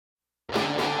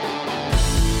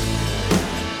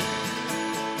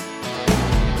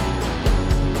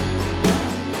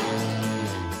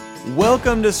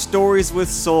Welcome to Stories with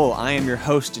Soul. I am your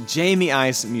host, Jamie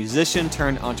Ice, musician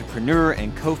turned entrepreneur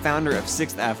and co-founder of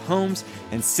 6th Ave Homes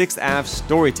and 6th Ave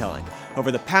Storytelling. Over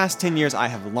the past 10 years, I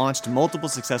have launched multiple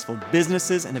successful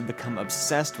businesses and have become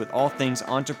obsessed with all things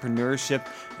entrepreneurship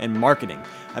and marketing.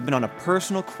 I've been on a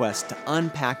personal quest to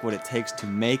unpack what it takes to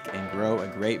make and grow a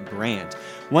great brand.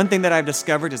 One thing that I've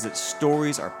discovered is that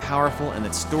stories are powerful and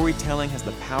that storytelling has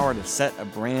the power to set a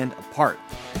brand apart.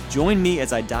 Join me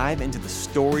as I dive into the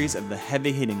stories of the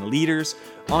heavy-hitting leaders,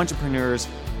 entrepreneurs,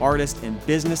 artists, and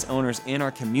business owners in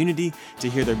our community to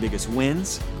hear their biggest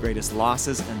wins, greatest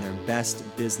losses, and their best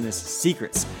business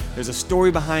secrets. There's a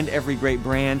story behind every great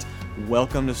brand.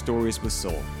 Welcome to Stories with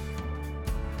Soul.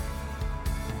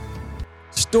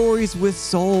 Stories with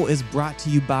Soul is brought to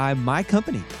you by my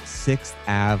company, 6th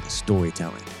Ave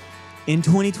Storytelling. In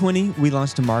 2020, we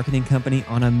launched a marketing company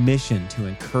on a mission to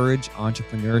encourage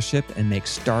entrepreneurship and make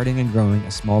starting and growing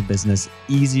a small business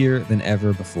easier than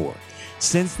ever before.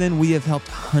 Since then, we have helped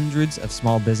hundreds of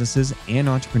small businesses and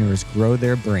entrepreneurs grow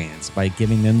their brands by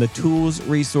giving them the tools,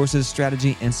 resources,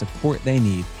 strategy, and support they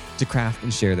need to craft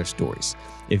and share their stories.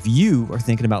 If you are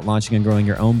thinking about launching and growing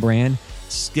your own brand,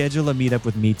 schedule a meetup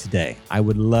with me today. I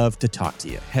would love to talk to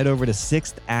you. Head over to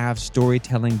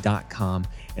 6thAveStorytelling.com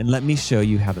and let me show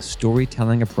you how the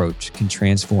storytelling approach can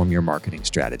transform your marketing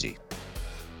strategy.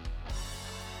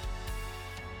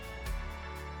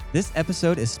 This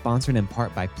episode is sponsored in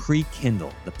part by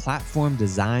Pre-Kindle, the platform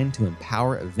designed to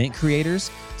empower event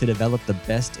creators to develop the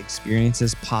best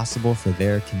experiences possible for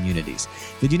their communities.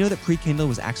 Did you know that Pre-Kindle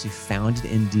was actually founded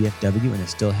in DFW and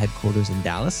is still headquarters in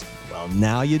Dallas? Well,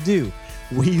 now you do.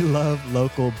 We love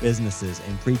local businesses,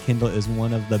 and Pre-Kindle is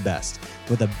one of the best.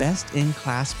 With a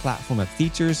best-in-class platform of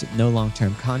features, no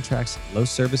long-term contracts, low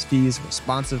service fees,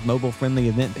 responsive mobile-friendly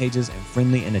event pages, and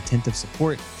friendly and attentive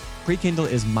support, Pre-Kindle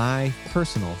is my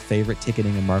personal favorite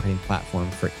ticketing and marketing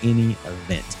platform for any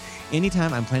event.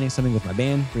 Anytime I'm planning something with my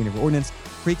band, Green River Ordinance,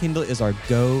 Pre-Kindle is our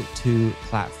go-to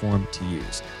platform to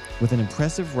use. With an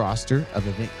impressive roster of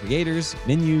event creators,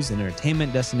 venues, and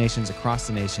entertainment destinations across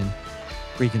the nation,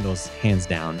 Pre-Kindle is hands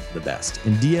down the best.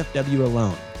 In DFW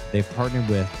alone, they've partnered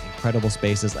with incredible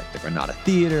spaces like the Granada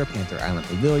Theater, Panther Island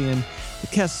Pavilion, the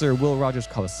Kessler, Will Rogers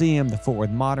Coliseum, the Fort Worth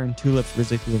Modern, Tulips,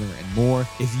 Risley Theater, and more.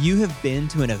 If you have been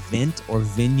to an event or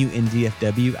venue in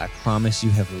DFW, I promise you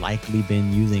have likely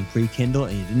been using Pre-Kindle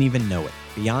and you didn't even know it.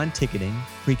 Beyond ticketing,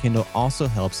 Pre-Kindle also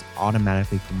helps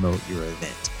automatically promote your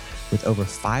event. With over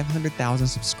 500,000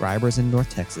 subscribers in North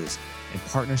Texas and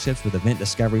partnerships with event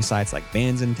discovery sites like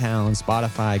Bands in Town,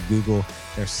 Spotify, Google,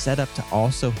 they're set up to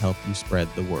also help you spread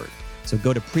the word. So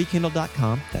go to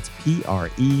Prekindle.com, that's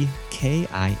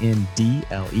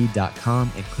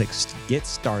Prekindle.com, and click Get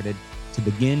Started to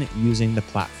begin using the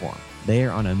platform. They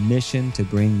are on a mission to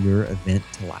bring your event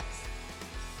to life.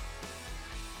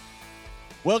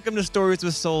 Welcome to Stories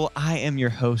with Soul. I am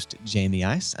your host, Jamie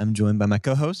Ice. I'm joined by my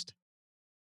co-host.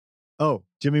 Oh,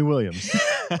 Jimmy Williams.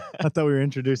 I thought we were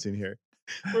introducing here.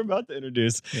 We're about to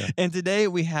introduce. Yeah. And today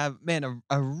we have,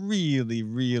 a really,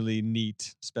 really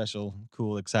neat, special,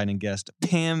 cool, exciting guest,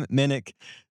 Pam Minnick.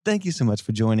 Thank you so much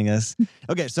for joining us.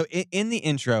 Okay, so in the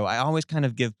intro, I always kind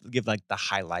of give like the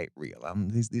highlight reel.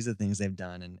 These are things they've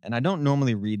done. And I don't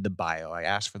normally read the bio. I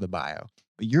ask for the bio.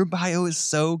 But your bio is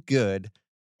so good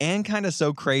and kind of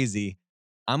so crazy.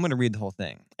 I'm going to read the whole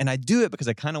thing. And I do it because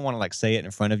I kind of want to say it in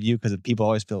front of you because people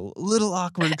always feel a little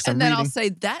awkward because I'm reading. And then I'll say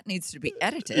that needs to be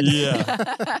edited. Yeah.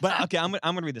 But okay, I'm going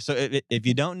to read this. So if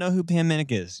you don't know who Pam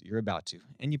Minnick is, you're about to.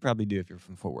 And you probably do if you're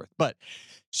from Fort Worth. But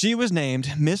she was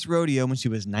named Miss Rodeo when she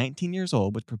was 19 years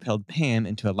old, which propelled Pam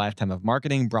into a lifetime of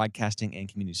marketing, broadcasting, and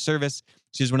community service.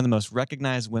 She's one of the most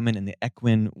recognized women in the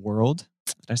equine world.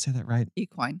 Did I say that right?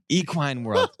 Equine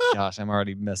world. Gosh, I'm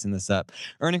already messing this up.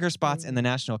 Earning her spots in the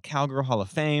National Cowgirl Hall of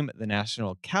Fame, the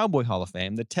National Cowboy Hall of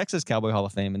Fame, the Texas Cowboy Hall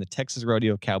of Fame, and the Texas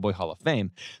Rodeo Cowboy Hall of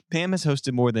Fame. Pam has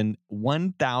hosted more than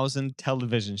 1,000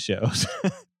 television shows,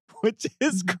 which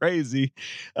is crazy,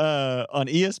 on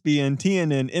ESPN,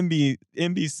 TNN,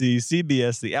 NBC,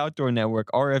 CBS, the Outdoor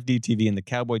Network, RFD-TV, and the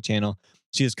Cowboy Channel.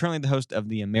 She is currently the host of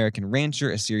The American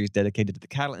Rancher, a series dedicated to the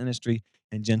cattle industry,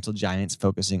 and Gentle Giants,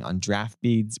 focusing on draft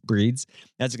breeds.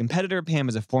 As a competitor, Pam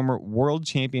is a former world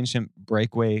championship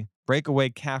breakaway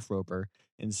calf roper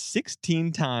and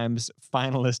 16 times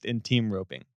finalist in team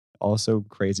roping. Also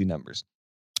crazy numbers.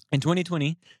 In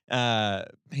 2020,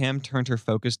 Pam turned her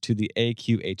focus to the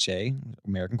AQHA,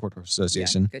 American Quarter Horse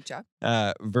Association. Yeah, good job.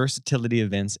 Versatility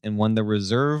events and won the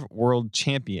Reserve World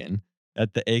Champion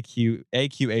at the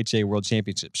AQHA World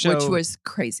Championship show. Which was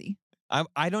crazy.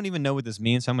 I don't even know what this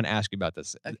means, so I'm going to ask you about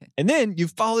this. Okay. And then you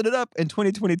followed it up in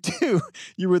 2022.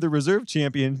 You were the reserve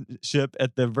championship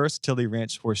at the Versatility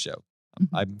Ranch Horse Show.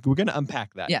 We're going to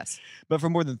unpack that. Yes. But for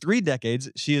more than 3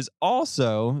 decades, she has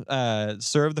also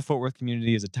served the Fort Worth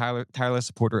community as a tireless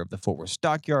supporter of the Fort Worth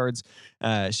Stockyards.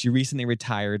 She recently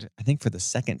retired, I think for the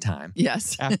second time,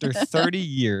 Yes. after 30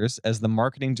 years as the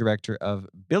marketing director of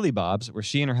Billy Bob's, where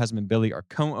she and her husband Billy are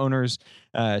co-owners.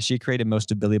 She created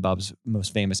most of Billy Bob's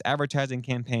most famous advertising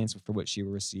campaigns, for which she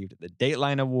received the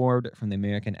Dateline Award from the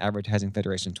American Advertising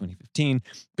Federation in 2015.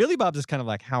 Billy Bob's is kind of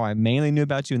like how I mainly knew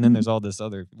about you, and then there's all this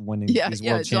other winning these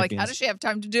world It's like, champions. how does she have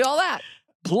time to do all that?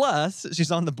 Plus, she's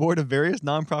on the board of various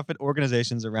nonprofit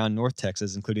organizations around North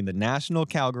Texas, including the National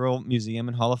Cowgirl Museum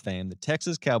and Hall of Fame, the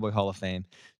Texas Cowboy Hall of Fame.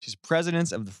 She's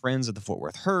president of the Friends of the Fort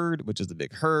Worth Herd, which is the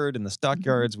big herd in the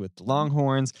stockyards with the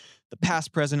Longhorns, the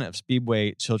past president of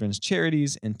Speedway Children's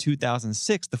Charities. In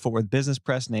 2006, the Fort Worth Business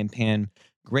Press named Pam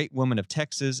Great Woman of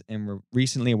Texas and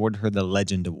recently awarded her the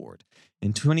Legend Award.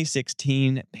 In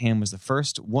 2016, Pam was the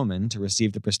first woman to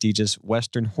receive the prestigious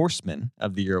Western Horseman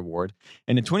of the Year award.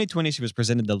 And in 2020, she was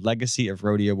presented the Legacy of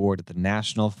Rodeo Award at the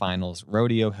National Finals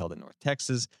Rodeo held in North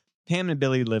Texas. Pam and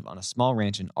Billy live on a small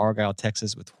ranch in Argyle,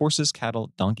 Texas, with horses,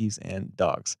 cattle, donkeys, and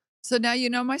dogs. So now you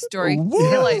know my story. Woo! See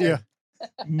you later.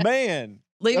 Man.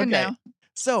 Leaving Okay. now.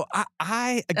 So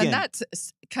I again, And that's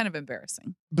kind of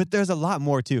embarrassing. but there's a lot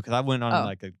more too, because I went on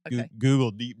like a okay.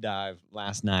 Google deep dive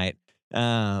last night.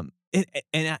 And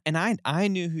I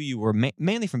knew who you were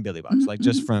mainly from Billy Bob's, like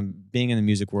just from being in the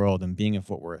music world and being in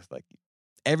Fort Worth. Like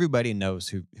everybody knows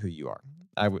who you are.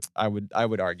 I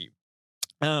would argue.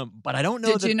 But I don't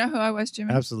know. Did you know who I was,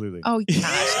 Jimmy? Absolutely. Oh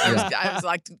gosh, I was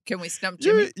like, can we stump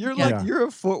Jimmy? You're Yeah. like you're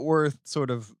a Fort Worth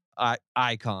sort of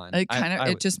icon. It kind of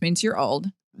it just means you're old.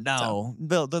 No,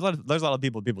 Bill. There's a lot of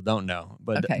people don't know,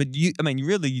 but Okay. but you, I mean,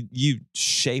 really, you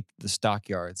shaped the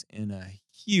stockyards in a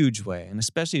huge way, and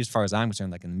especially as far as I'm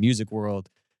concerned, like in the music world,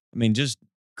 I mean, just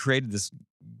created this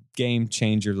game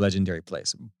changer, legendary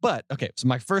place. But okay, so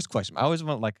my first question, I always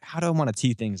want how do I want to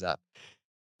tee things up?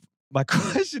 My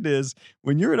question is,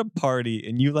 when you're at a party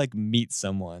and you like meet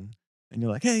someone and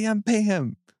you're like, hey, I'm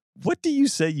Pam, what do you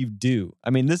say you do? I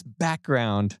mean, this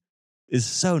background is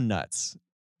so nuts.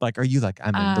 Like, are you like,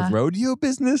 I'm in the rodeo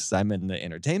business, I'm in the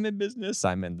entertainment business,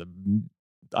 I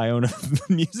own a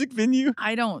music venue?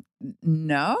 I don't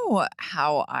know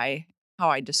how I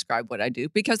describe what I do,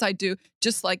 because I do,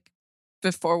 just like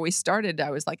before we started, I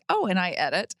was like, oh, and I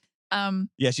edit.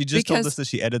 Yeah, she just told us because- that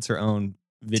she edits her own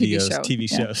videos, TV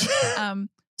yeah. shows.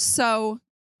 So,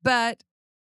 but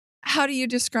how do you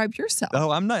describe yourself? Oh,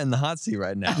 I'm not in the hot seat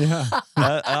right now. Yeah.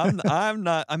 I'm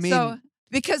not. I mean, so,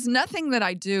 because nothing that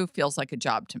I do feels like a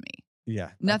job to me.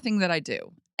 yeah. Nothing that I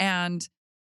do. And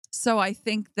so I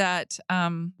think that,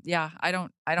 I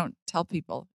don't tell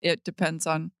people. It depends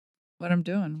on what I'm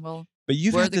doing. Well, But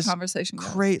you've where had the this conversation goes.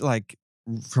 great, like,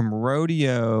 from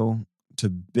rodeo to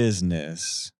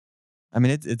business. I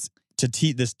mean, it's a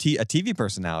TV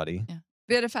personality. Yeah.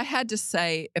 But if I had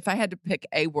to pick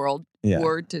a word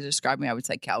to describe me, I would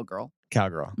say cowgirl.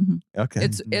 Cowgirl. Mhm. Okay.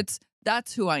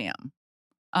 That's who I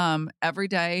am. Every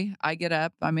day I get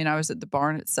up. I mean, I was at the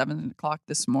barn at 7:00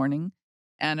 this morning,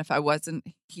 and if I wasn't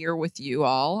here with you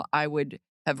all, I would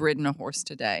have ridden a horse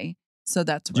today. So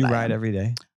that's what Do you I ride am. every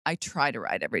day? I try to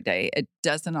ride every day. It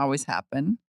doesn't always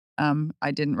happen.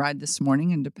 I didn't ride this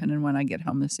morning, and depending when I get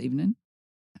home this evening,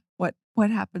 what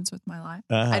happens with my life?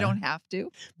 I don't have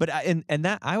to. But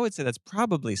I would say that's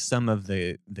probably some of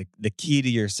the key to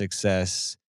your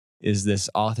success is this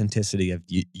authenticity of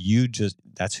you just,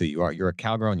 that's who you are. You're a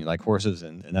cowgirl and you like horses,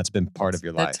 and that's been part of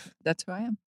your life. That's who I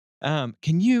am.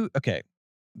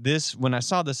 When I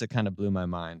saw this, it kind of blew my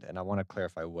mind, and I want to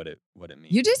clarify what it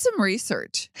means. You did some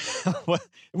research.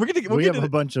 We have a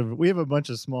bunch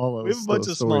of small. We have a bunch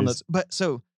of small notes. But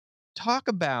so talk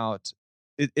about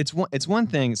it's one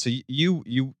thing. So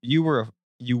you were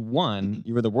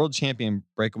the world champion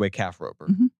breakaway calf roper.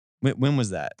 Mhm. When was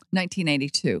that?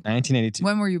 1982. 1982.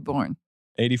 When were you born?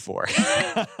 84.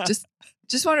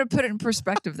 Just wanted to put it in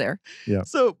perspective there. Yeah.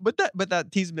 So, but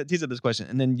that teases up this question.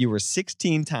 And then you were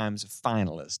 16 times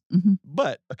finalist. Mhm.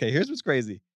 But okay, here's what's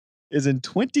crazy: is in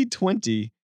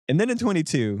 2020 and then in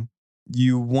 22,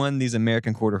 you won these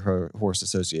American Quarter Horse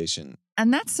Association.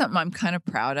 And that's something I'm kind of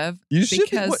proud of. You should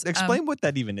because, explain what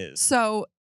that even is. So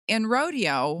in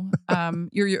rodeo,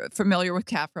 you're familiar with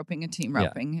calf roping and team Yeah.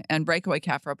 roping, and breakaway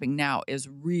calf roping now is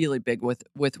really big with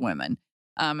women.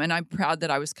 And I'm proud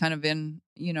that I was kind of in,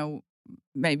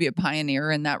 maybe a pioneer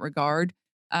in that regard.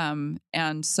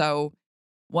 And so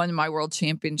won my world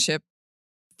championship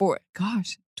for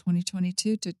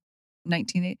 2022 to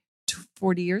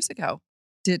 40 years ago.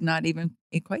 Did not even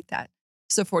equate that.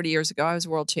 So 40 years ago, I was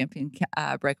world champion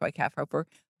breakaway calf roper.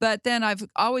 But then I've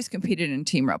always competed in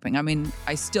team roping. I mean,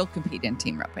 I still compete in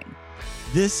team roping.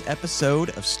 This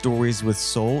episode of Stories with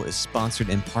Soul is sponsored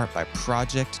in part by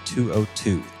Project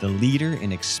 202, the leader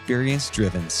in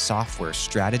experience-driven software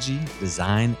strategy,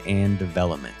 design, and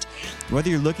development. Whether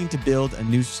you're looking to build a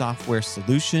new software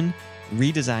solution,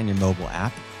 redesign your mobile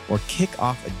app, or kick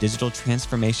off a digital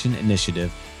transformation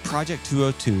initiative, Project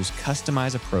 202's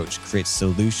customized approach creates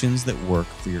solutions that work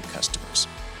for your customers.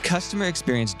 Customer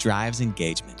experience drives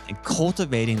engagement, and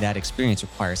cultivating that experience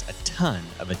requires a ton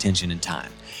of attention and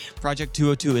time. Project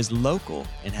 202 is local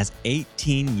and has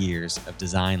 18 years of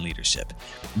design leadership.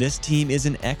 This team is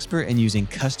an expert in using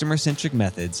customer-centric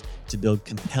methods to build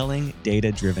compelling,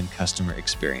 data-driven customer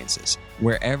experiences.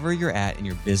 Wherever you're at in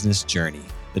your business journey,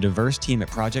 the diverse team at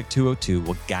Project 202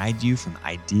 will guide you from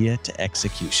idea to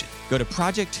execution. Go to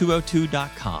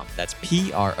project202.com. That's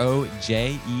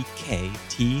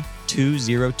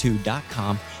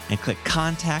projekt202.com and click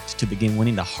Contact to begin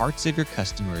winning the hearts of your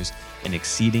customers and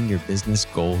exceeding your business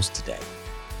goals today.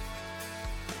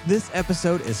 This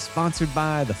episode is sponsored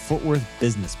by the Fort Worth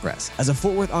Business Press. As a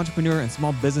Fort Worth entrepreneur and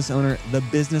small business owner, the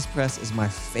Business Press is my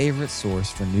favorite source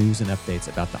for news and updates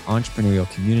about the entrepreneurial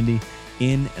community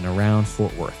in and around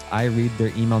Fort Worth. I read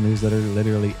their email newsletter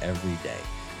literally every day.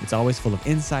 It's always full of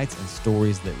insights and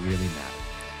stories that really matter.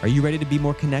 Are you ready to be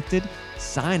more connected?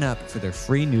 Sign up for their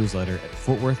free newsletter at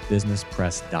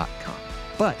fortworthbusinesspress.com.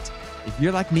 But if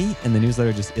you're like me and the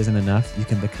newsletter just isn't enough, you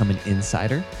can become an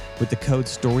insider. With the code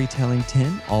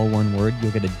STORYTELLING10, all one word,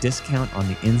 you'll get a discount on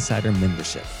the insider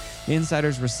membership.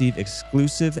 Insiders receive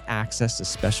exclusive access to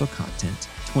special content,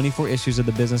 24 issues of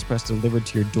the Business Press delivered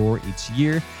to your door each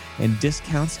year, and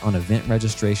discounts on event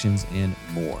registrations and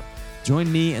more.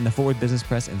 Join me and the Fort Worth Business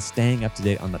Press in staying up to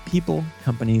date on the people,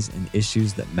 companies, and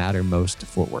issues that matter most to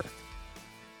Fort Worth.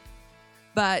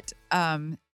 But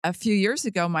a few years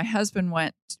ago, my husband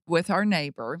went with our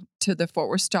neighbor to the Fort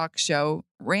Worth Stock Show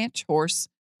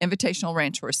invitational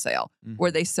ranch horse sale,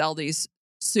 where they sell these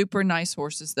super nice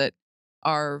horses that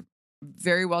are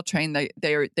very well trained. They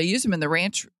use them in the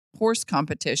ranch horse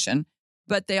competition,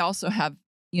 but they also have,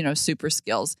 super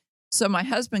skills. So my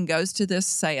husband goes to this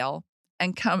sale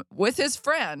and come with his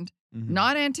friend,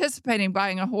 not anticipating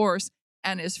buying a horse,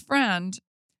 and his friend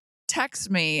texts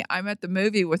me. I'm at the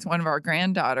movie with one of our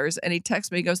granddaughters, and he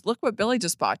texts me. He goes, "Look what Billy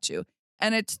just bought you."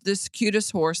 And it's this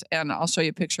cutest horse, and I'll show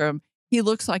you a picture of him. He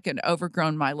looks like an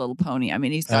overgrown My Little Pony. I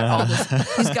mean, he's got all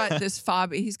this. He's got this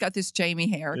he's got this Jamie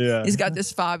hair. Yeah. He's got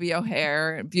this Fabio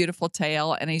hair, and beautiful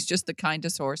tail, and he's just the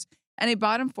kindest horse. And he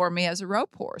bought him for me as a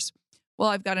rope horse. Well,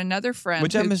 I've got another friend.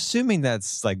 Which I'm assuming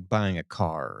that's like buying a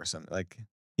car or something. Like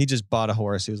he just bought a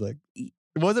horse. He was like,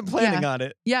 wasn't planning on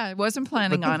it. Yeah, I wasn't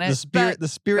planning on it. The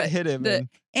spirit hit him.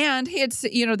 And he had,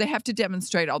 they have to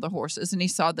demonstrate all the horses, and he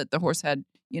saw that the horse had,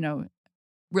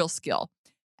 real skill.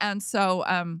 And so,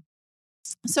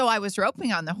 so I was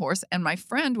roping on the horse, and my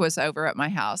friend was over at my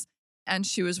house, and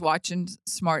she was watching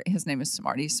his name is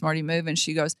Smarty Move, and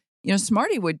she goes,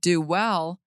 Smarty would do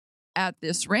well at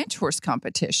this ranch horse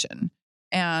competition.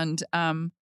 And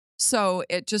so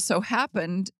it just so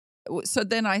happened. So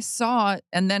then I saw,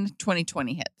 and then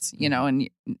 2020 hits, and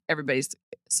everybody's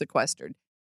sequestered.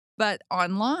 But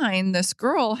online, this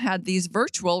girl had these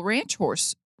virtual ranch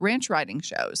riding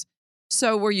shows.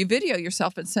 So where you video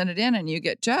yourself and send it in and you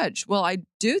get judged. Well, I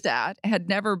do that. I had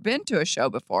never been to a show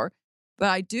before, but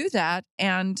I do that,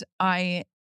 and I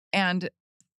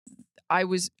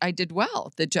did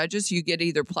well. The judges, you get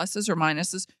either pluses or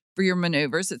minuses for your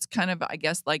maneuvers. It's kind of, I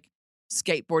guess, like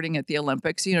skateboarding at the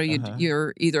Olympics.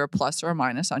 You're either a plus or a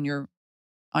minus on your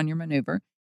maneuver.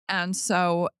 And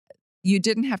so you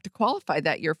didn't have to qualify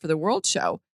that year for the World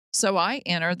Show. So I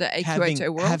enter the AQHA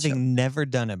World Show. Having never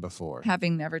done it before.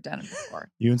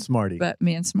 You and Smarty. But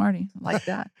me and Smarty, like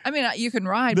that. I mean, you can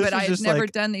ride, but I had never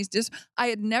done these. I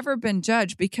had never been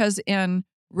judged, because in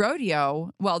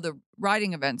rodeo, well, the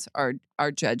riding events are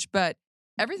judged, but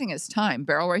everything is time.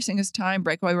 Barrel racing is time.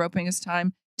 Breakaway roping is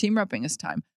time. Team roping is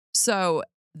time. So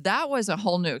that was a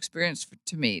whole new experience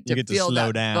to me. You get to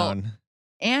slow down.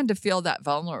 And to feel that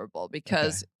vulnerable,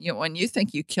 because when you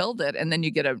think you killed it and then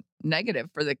you get a negative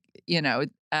for the,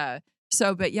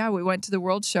 but yeah, we went to the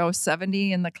World Show,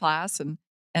 70 in the class, and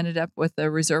ended up with the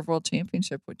Reserve World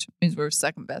Championship, which means we were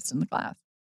second best in the class.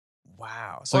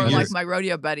 Wow. So, or like my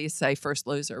rodeo buddies say, first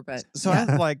loser. But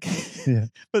I'm like,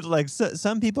 but like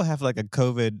some people have like a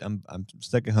COVID. I'm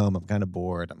stuck at home. I'm kind of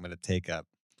bored. I'm going to take up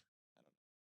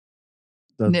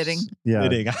knitting. Yeah.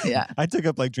 Knitting. I took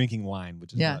up like drinking wine,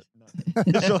 which is not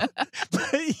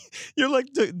you're like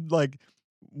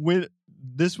when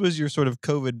this was your sort of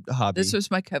COVID hobby, This was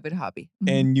my COVID hobby.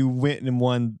 Mhm. and you went and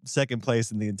won second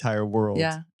place in the entire world.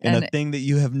 Yeah. In And a thing that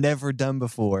you have never done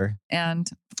before. and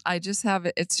I just have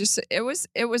it. It's just it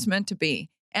was meant to be,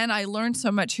 and I learned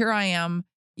so much. Here I am,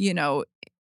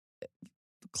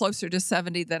 closer to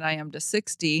 70 than I am to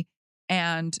 60,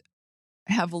 and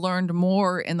have learned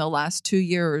more in the last 2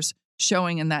 years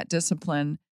showing in that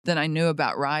discipline than I knew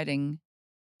about riding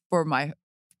for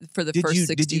the first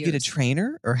 60 Did you get a years.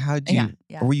 trainer, or how did you?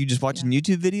 Yeah. Or were you just watching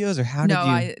YouTube videos, or how No,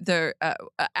 did you?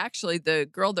 Actually the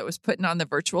girl that was putting on the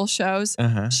virtual shows,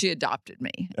 Uh-huh. she adopted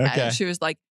me. Okay. And she was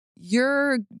like,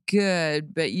 "You're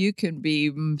good, but you can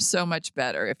be so much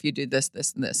better if you do this,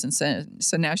 this, and this." And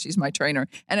so now she's my trainer,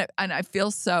 and I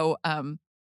feel so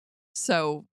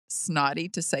snotty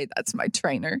to say that's my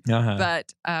trainer, Uh-huh.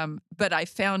 but I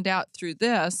found out through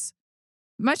this,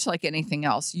 much like anything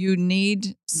else, you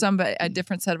need a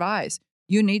different set of eyes.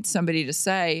 You need somebody to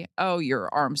say, "Oh,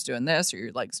 your arm's doing this or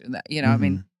your leg's doing that." I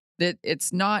mean, that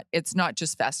it's not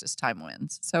just fastest time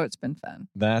wins. So it's been fun.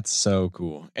 That's so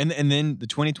cool. And then the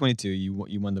 2022, you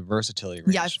won the versatility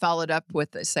range. Yeah, I followed up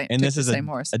with the same. And took this the is same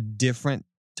horse. a different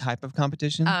type of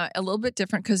competition. A little bit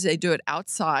different because they do it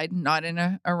outside, not in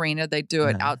an arena. They do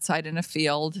it Uh-huh. outside in a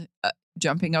field,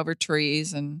 jumping over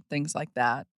trees and things like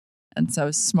that. And so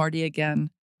Smarty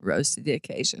again rose to the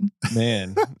occasion.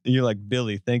 Man, you're like,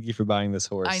 Billy, thank you for buying this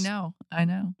horse. I know.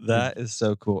 That is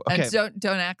so cool. Okay. And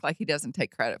don't act like he doesn't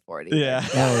take credit for it either. Yeah.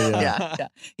 Oh, yeah.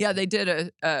 Yeah. They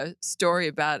did a story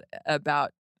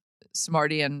about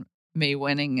Smarty and me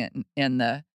winning in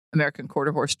the American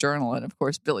Quarter Horse Journal, and of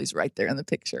course Billy's right there in the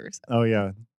pictures. Oh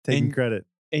yeah, taking And- credit.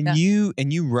 And Yeah.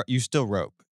 you still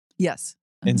rope Yes,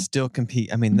 and still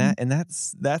compete. I mean,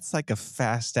 Mhm. that's like a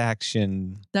fast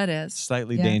action, that is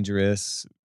slightly Yeah. dangerous,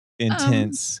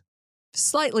 intense.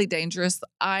 slightly dangerous.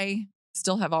 I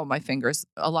still have all my fingers.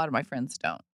 A lot of my friends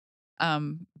don't,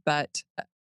 but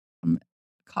I'm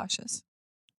cautious.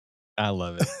 I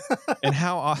love it. And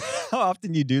how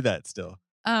often you do that still?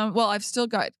 Well, I've still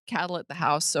got cattle at the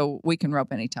house, so we can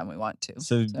rope anytime we want to.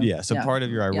 So part of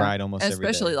your I Yeah. ride almost every day.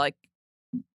 Especially like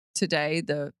today,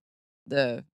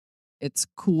 it's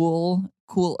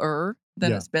cooler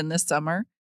than Yeah. it's been this summer.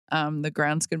 The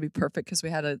ground's going to be perfect because we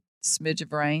had a smidge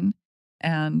of rain,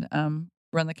 and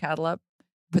run the cattle up,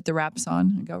 put the wraps on,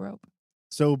 and go rope.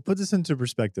 So put this into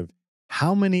perspective.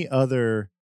 How many other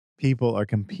people are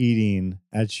competing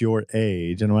at your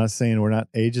age? And I'm not saying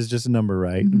age is just a number,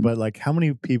 right? Mhm. But like, how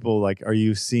many people are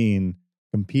you seeing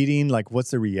competing? Like,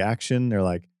 what's the reaction? They're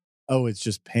like, "Oh, it's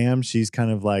just Pam. She's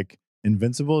kind of like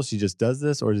invincible. She just does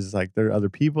this," or is it like there are other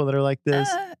people that are like this?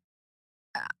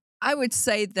 I would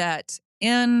say that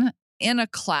in a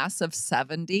class of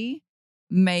 70,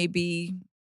 maybe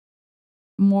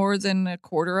more than a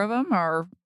quarter of them are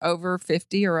over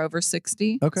 50 or over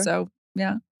 60. Okay. So,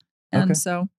 yeah. And Okay.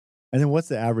 so And then what's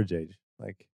the average age?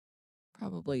 Like,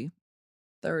 probably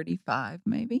 35,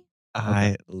 maybe.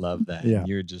 I love that. Yeah.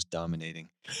 You're just dominating.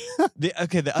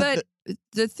 But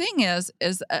the thing is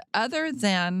other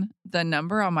than the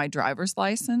number on my driver's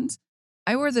license,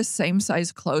 I wear the same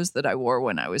size clothes that I wore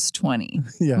when I was 20.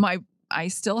 yeah. I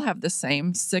still have the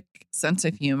same sick sense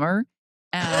of humor,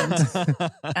 and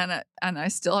and I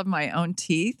still have my own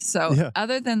teeth. So Yeah.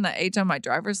 other than the age on my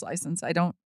driver's license, I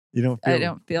don't You don't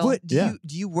feel feel.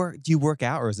 do you work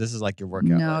out, or is this like your workout?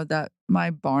 No, Like, that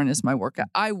my barn is my workout.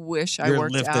 I wish I you're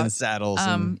worked lifting out. saddles.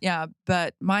 And, Yeah,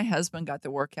 but my husband got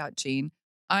the workout gene.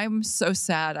 I'm so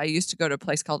sad. I used to go to a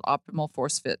place called Optimal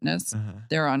Force Fitness. uh-huh.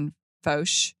 They're on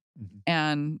Foch Mhm.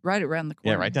 and right around the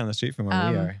corner. Yeah, right down the street from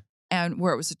where we are. And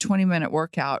where it was a 20-minute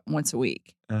workout once a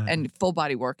week Uh-huh. and full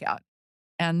body workout.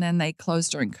 And then they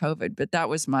closed during COVID, but that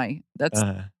was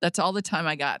that's all the time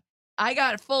I got. I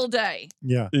got a full day.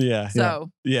 Yeah. Yeah.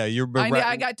 So You're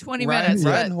I got 20 minutes.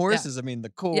 Riding but, horses. I mean, the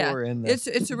core Yeah. and the,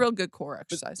 It's a real good core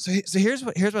exercise. so here's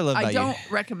what I love about I don't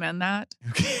recommend that.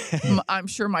 I'm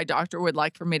sure my doctor would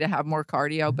like for me to have more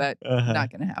cardio, but Uh-huh.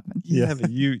 not going to happen. Yeah. But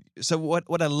you. So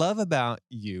what I love about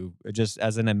you, just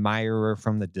as an admirer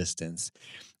from the distance,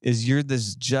 is you're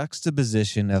this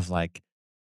juxtaposition of like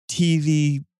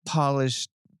TV polished,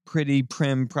 pretty,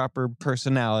 prim, proper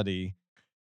personality,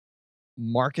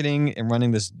 marketing and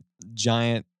running this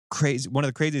giant, crazy, one of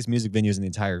the craziest music venues in the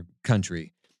entire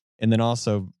country, and then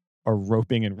also are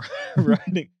roping and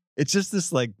riding. It's just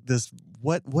this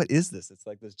what is this? It's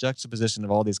like this juxtaposition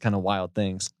of all these kind of wild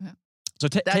things. Yeah. So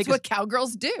That's take what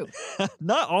cowgirls do.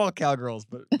 not all cowgirls,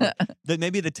 but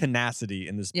maybe the tenacity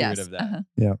and the spirit Yes. of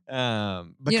that. uh-huh.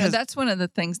 Because That's one of the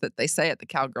things that they say at the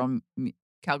Cowgirl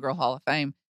Hall of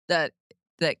Fame, that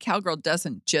cowgirl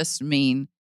doesn't just mean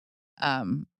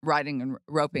riding and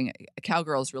roping. A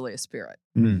cowgirl is really a spirit.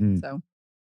 Mhm. So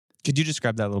Could you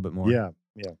describe that a little bit more? Yeah.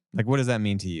 Like, what does that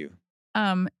mean to you?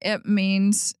 it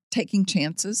means taking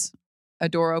chances. A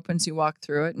door opens, you walk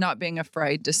through it, not being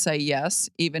afraid to say yes,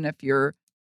 even if you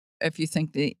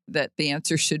think that the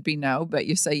answer should be no, but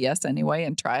you say yes anyway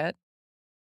and try it.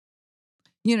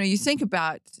 You think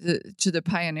about to the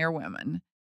pioneer women,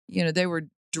 they were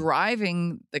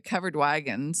driving the covered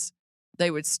wagons.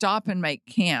 They would stop and make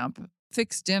camp,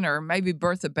 fix dinner, maybe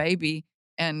birth a baby,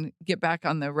 and get back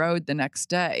on the road the next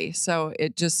day. So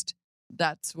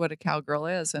that's what a cowgirl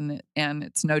is. And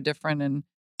it's no different in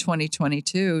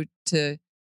 2022 to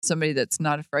somebody that's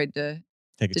not afraid to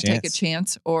Take take a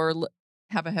chance or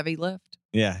have a heavy lift.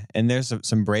 Yeah, and there's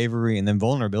some bravery and then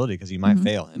vulnerability because you might Mhm.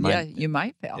 fail. You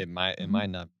might fail. It might Mhm.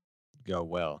 not go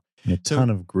well. A ton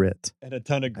of grit. And a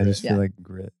ton of I just Yeah. feel like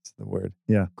grit is the word.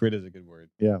 Yeah. Grit is a good word.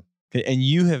 Yeah. Okay, and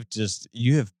you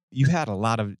had a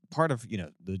lot of part of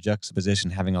the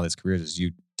juxtaposition having all these careers is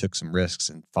you took some risks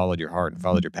and followed your heart and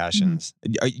followed your passions.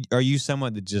 Are you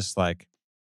someone that just like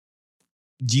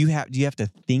do you have to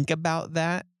think about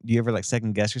that? Do you ever like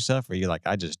second guess yourself, or are you like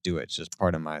I just do it? It's just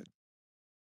part of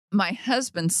My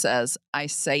husband says I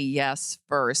say yes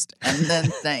first and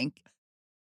then think,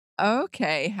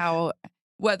 okay,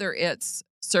 whether it's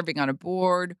serving on a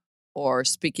board or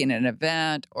speaking at an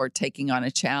event or taking on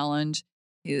a challenge,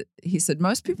 he said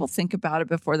most people think about it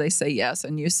before they say yes,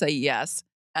 and you say yes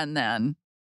and then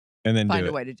find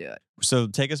a way to do it. So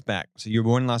take us back. So you were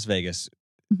born in Las Vegas.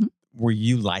 Mhm. Were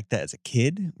you like that as a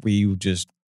kid? Were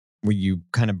you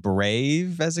kind of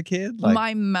brave as a kid? Like,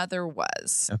 My mother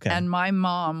was. Okay. And my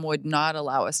mom would not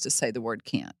allow us to say the word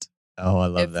can't. oh, I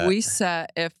love that. We said,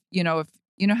 if you know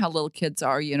how little kids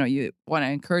are, you want to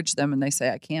encourage them and they say,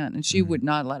 I can't. And she Mhm. would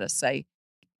not let us say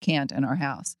can't in our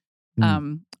house.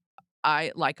 Mm.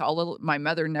 My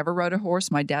mother never rode a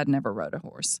horse. My dad never rode a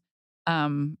horse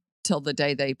till the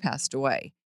day they passed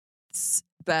away.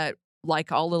 But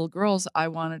like all little girls, I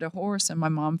wanted a horse, and my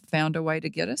mom found a way to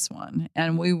get us one.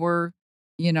 And we were,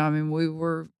 we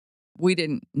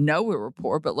didn't know we were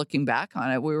poor, but looking back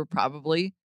on it, we were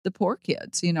probably the poor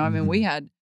kids. We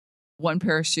had one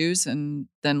pair of shoes and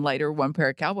then later one pair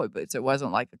of cowboy boots. It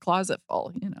wasn't like a closet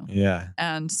full, Yeah.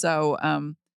 And so,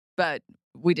 but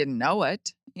we didn't know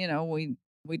it.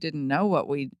 We didn't know what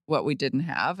we didn't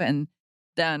have. And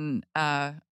then,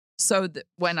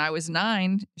 when I was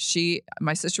 9,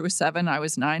 my sister was 7, I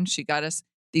was 9. She got us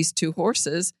these 2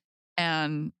 horses,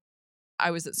 and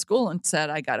I was at school and said,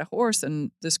 I got a horse.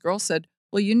 And this girl said,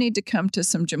 well, you need to come to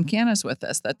some gymkhanas with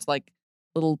us. That's like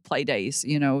little play days,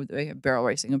 they have barrel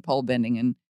racing and pole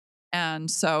bending.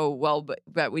 And so,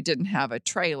 but we didn't have a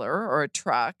trailer or a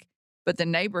truck, but the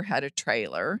neighbor had a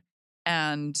trailer.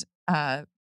 And, but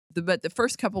the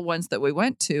first couple ones that we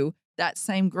went to, that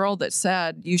same girl that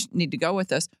said, you need to go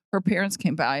with us, her parents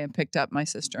came by and picked up my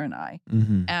sister and I.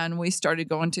 Mm-hmm. And we started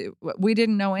going we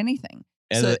didn't know anything.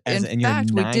 In you're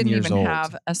fact, we 9 didn't years even old.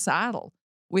 have a saddle.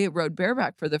 We rode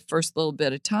bareback for the first little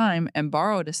bit of time and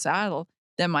borrowed a saddle.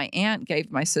 Then my aunt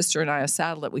gave my sister and I a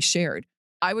saddle that we shared.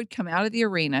 I would come out of the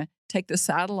arena, take the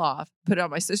saddle off, put it on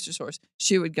my sister's horse.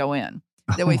 She would go in.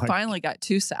 Then we finally got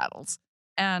 2 saddles.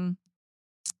 And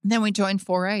then we joined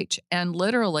 4-H. And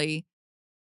literally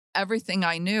everything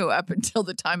I knew up until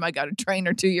the time I got a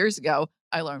trainer 2 years ago,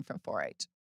 I learned from 4-H.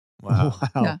 Wow.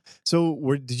 Yeah. So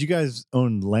did you guys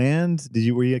own land?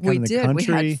 Were you kind of in the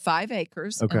country? We had 5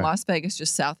 acres in Las Vegas,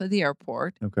 just south of the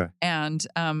airport. Okay. And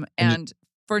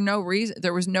for no reason,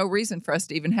 there was no reason for us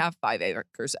to even have 5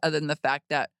 acres other than the fact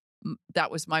that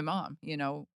that was my mom,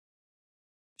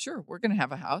 Sure, we're going to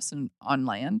have a house on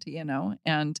land,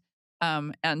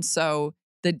 and so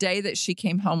the day that she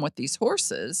came home with these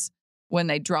horses, when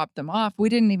they dropped them off, we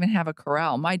didn't even have a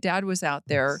corral. My dad was out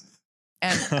there.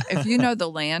 And if you know the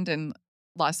land in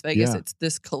Las Vegas, it's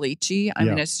this caliche. I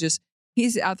mean, it's just,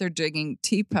 he's out there digging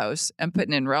T-posts and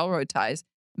putting in railroad ties,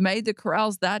 made the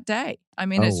corrals that day. I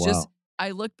mean, just,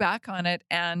 I look back on it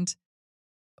and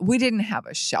we didn't have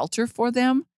a shelter for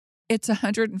them. It's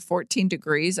 114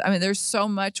 degrees. I mean, there's so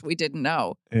much we didn't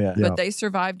know. Yeah. But they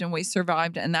survived and we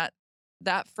survived. And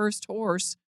that first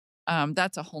horse,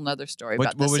 that's a whole nother story.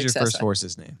 What was your success first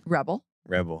horse's name? Rebel.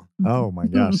 Oh my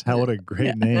gosh. What a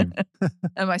great name.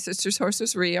 And my sister's horse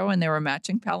was Rio, and they were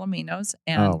matching Palominos.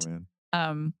 Oh And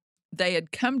man. they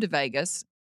had come to Vegas.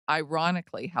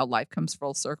 Ironically, how life comes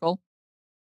full circle.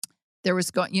 There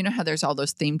was how there's all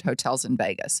those themed hotels in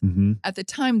Vegas. Mm-hmm. At the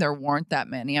time, there weren't that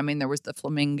many. I mean, there was the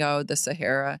Flamingo, the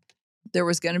Sahara. There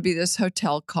was going to be this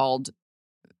hotel called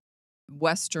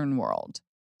Western World.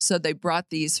 So they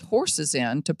brought these horses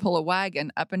in to pull a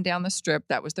wagon up and down the strip.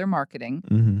 That was their marketing.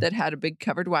 Mm-hmm. That had a big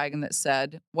covered wagon that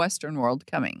said Western World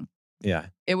coming. Yeah.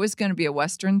 It was going to be a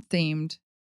Western themed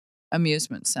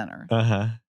amusement center. Uh-huh.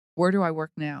 Where do I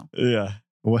work now? Yeah.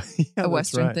 Well, yeah, A that's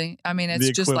Western right. thing. I mean, it's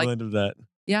The just like, equivalent of that.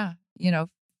 yeah,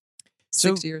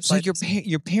 6 years So later.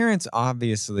 your parents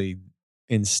obviously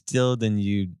instilled in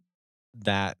you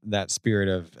that spirit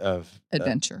of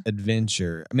Adventure.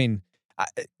 adventure. I mean,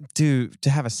 to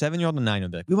have a 7-year-old and a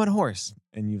 9-year-old be like, we want a horse,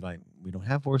 and you like, we don't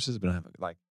have horses. We don't have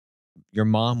like. Your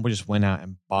mom just went out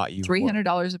and bought you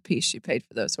 $300 a piece she paid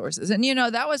for those horses. And,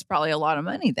 that was probably a lot of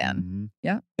money then.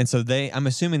 Mhm. And so I'm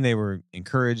assuming they were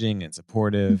encouraging and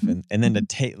supportive, Mhm. and then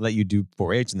to let you do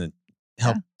 4-H and then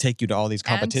help take you to all these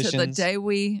competitions.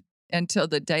 Until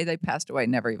the day they passed away,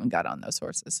 never even got on those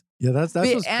horses. Yeah, that's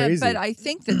what's crazy. But I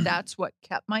think that's what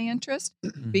kept my interest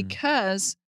Mhm.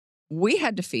 because we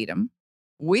had to feed them.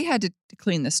 We had to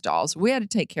clean the stalls. We had to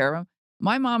take care of them.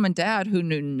 My mom and dad, who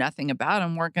knew nothing about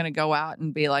them, weren't going to go out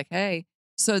and be like, hey.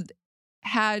 So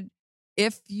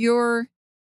if you're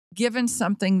given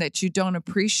something that you don't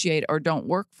appreciate or don't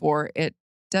work for,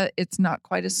 it's not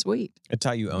quite as sweet. It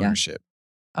taught you ownership.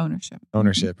 Ownership.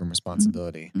 Ownership and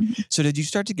responsibility. Mhm. So did you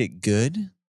start to get good?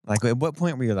 Like at what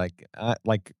point were you like,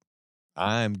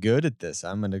 I'm good at this.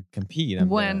 I'm going to compete. So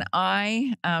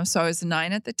I was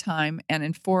 9 at the time, and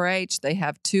in 4-H they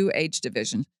have 2 age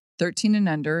divisions, 13 and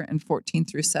under and 14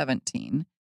 through 17.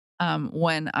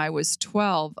 When I was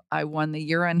 12, I won the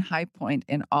year-end high point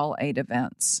in all 8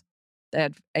 events. They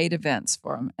had 8 events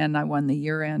for them, and I won the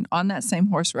year-end on that same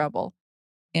horse Rebel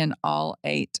in all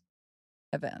 8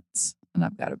 events. And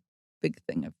I've got a big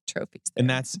thing of trophies there. And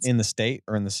that's in the state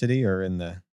or in the city or in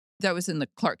the That was in the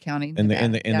Clark County, in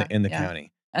Nevada. the Yeah.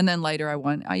 county. And then later I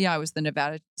won. I was the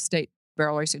Nevada State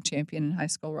Barrel Racing Champion in high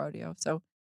school rodeo. So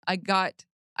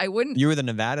You were the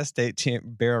Nevada State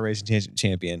Barrel Racing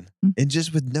Champion, Mhm. and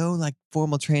just with no like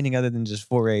formal training other than just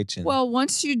 4-H. And Well,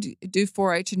 once you do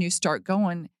 4-H and you start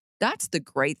going, that's the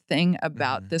great thing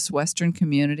about Mhm. this Western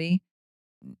community.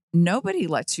 Nobody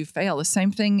lets you fail. The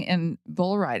same thing in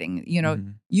bull riding.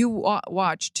 Mhm. You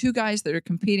watch 2 guys that are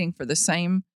competing for the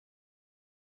same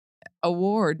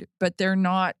award, but they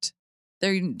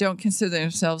don't consider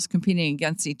themselves competing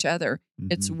against each other.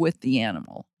 It's Mhm. with the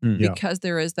animal Mm. Yeah. because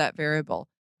there is that variable.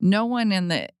 No one in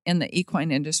the equine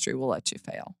industry will let you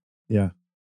fail. Yeah.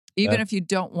 Even if you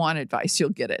don't want advice, you'll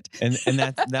get it. and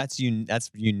that's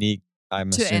unique. I'm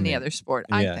To assuming. any other sport,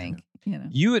 Yeah. I think.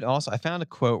 You had also, I found a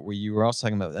quote where you were also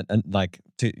talking about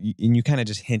and you kind of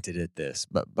just hinted at this,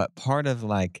 but part of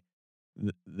like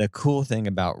the cool thing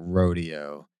about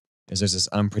rodeo is there's this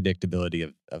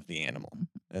unpredictability of the animal.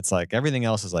 It's like everything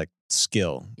else is like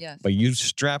skill, Yes. but you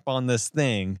strap on this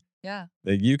thing Yeah.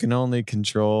 that you can only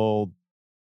control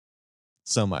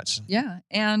so much. Yeah.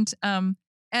 And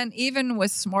even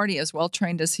with Smarty, as well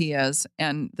trained as he is,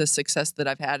 and the success that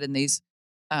I've had in these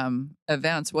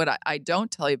events, what I don't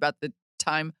tell you about the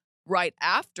time right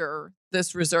after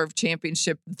this reserve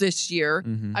championship this year,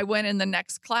 Mhm. I went in the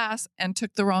next class and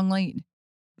took the wrong lead.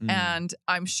 Mm. And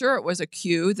I'm sure it was a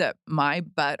cue that my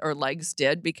butt or legs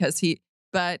did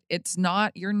but it's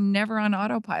not, you're never on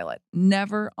autopilot.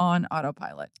 Never on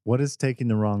autopilot. What does taking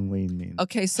the wrong lean mean?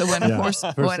 Okay, so when a Yeah, horse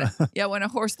first- when a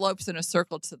horse lopes in a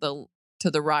circle to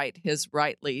the right, his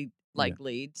right leg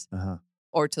leads, Uh-huh.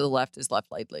 or to the left, his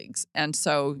left leg leads. And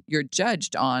so you're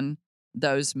judged on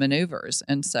those maneuvers.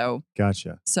 And so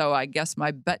Gotcha. I guess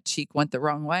my butt cheek went the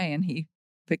wrong way and he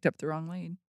picked up the wrong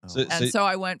lead. So- And so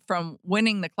I went from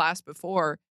winning the class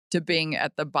before to being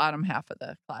at the bottom half of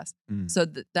the class. Mm. So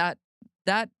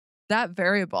that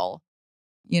variable,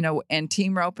 and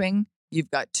team roping, you've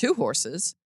got 2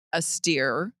 horses, a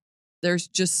steer. There's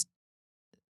just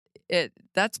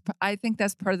I think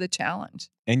that's part of the challenge.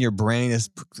 And your brain is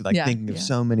like Yeah, thinking of yeah.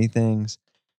 so many things.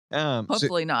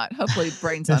 Hopefully not. Hopefully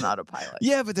brain's on autopilot.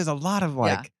 Yeah, but there's a lot of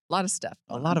like a lot of stuff.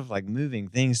 a lot of like moving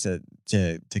things to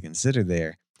consider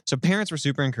there. So parents were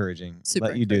super encouraging. Super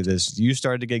let you do this. You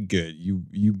started to get good.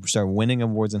 You started winning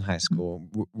awards in high Mm-hmm. school.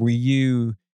 Were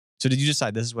you? So did you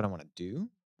decide this is what I want to do?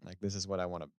 Like this is what I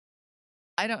want to.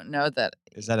 I don't know that.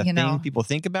 Is that a You thing know, people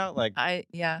think about? Like I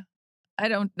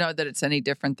don't know that it's any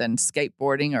different than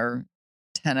skateboarding or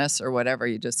tennis or whatever.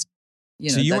 You just so you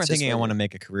that's weren't just thinking I what want to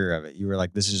make a career of it. You were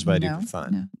like, this is just what I do for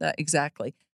fun. No,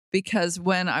 exactly. Because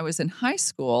when I was in high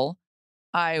school,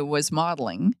 I was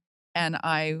modeling and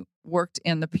I worked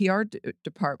in the PR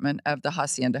department of the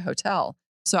Hacienda Hotel.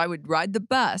 So I would ride the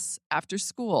bus after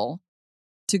school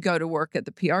to go to work at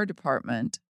the PR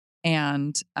department,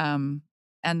 and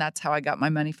that's how I got my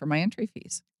money for my entry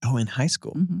fees. Oh, in high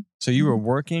school. Mhm. So you were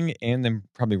working and then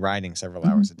probably riding several Mhm.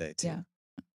 hours a day too. Yeah.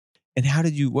 And how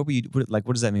did you? What were you like?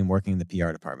 What does that mean? Working in the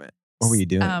PR department? What were you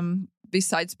doing?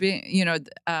 Besides being,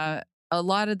 a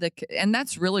lot of and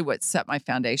that's really what set my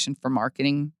foundation for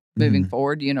marketing moving Mhm.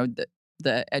 forward.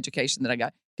 The education that I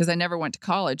got, because I never went to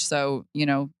college, so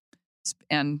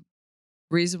and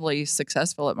reasonably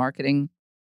successful at marketing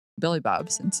Billy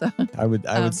Bob's, and so I would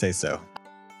um, say so.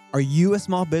 Are you a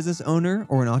small business owner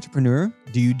or an entrepreneur?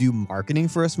 Do you do marketing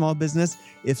for a small business?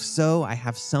 If so, I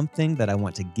have something that I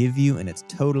want to give you, and it's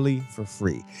totally for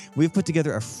free. We've put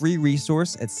together a free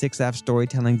resource at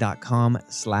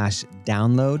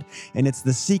 6appstorytelling.com/download. And it's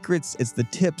the secrets, it's the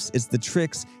tips, it's the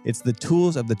tricks, it's the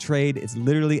tools of the trade. It's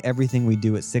literally everything we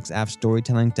do at 6app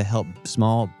Storytelling to help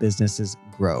small businesses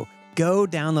grow. Go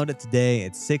download it today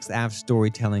at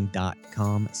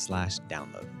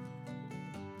 6appstorytelling.com/download.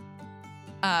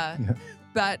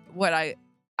 But what I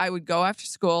would go after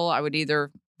school, I would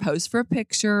either pose for a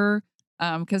picture,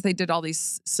 because they did all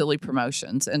these silly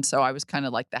promotions, and so I was kind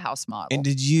of like the house model. And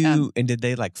did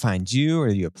they like find you, or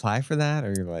you apply for that,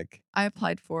 or you're like I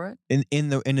applied for it.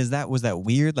 was that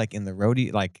weird, like in the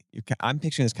rodeo, like I'm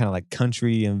picturing this kind of like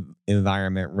country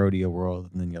environment rodeo world,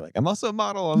 and then you're like, I'm also a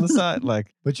model on the side,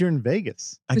 like. But you're in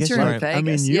Vegas. I guess you're you in are. Vegas. I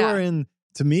mean, you are in.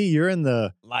 To me, you're in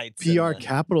the Lights PR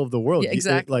capital of the world. Yeah,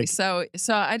 exactly. Like, so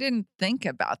I didn't think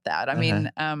about that. I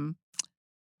mean,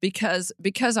 because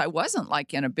I wasn't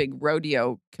like in a big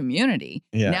rodeo community.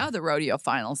 Yeah. Now the rodeo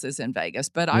finals is in Vegas,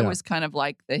 but I Yeah. was kind of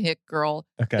like the hick girl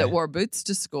Okay. that wore boots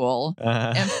to school.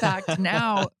 In fact,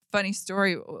 now, funny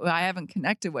story, I haven't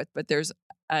connected with, but there's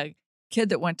a kid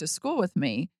that went to school with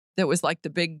me that was like the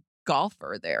big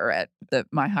golfer there at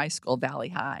my high school, Valley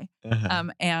High.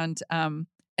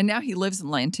 And now he lives in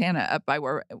Lantana up by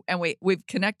where, and we've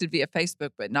connected via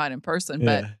Facebook, but not in person.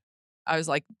 But I was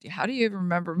like, how do you even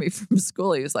remember me from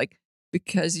school? He was like,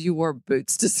 because you wore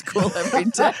boots to school every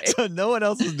day. So no one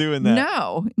else was doing that.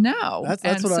 No.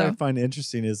 that's what I find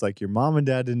interesting is like your mom and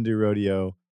dad didn't do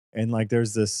rodeo. And like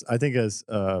there's this, I think, as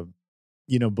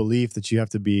belief that you have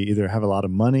to either have a lot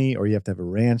of money or you have to have a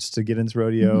ranch to get into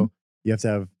rodeo. Mhm. You have to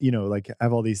have, like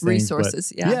have all these things.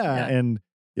 Resources. But, Yeah. And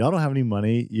y'all don't have any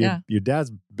money. Your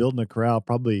dad's building a corral,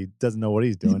 probably doesn't know what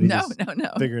he's doing. He's No.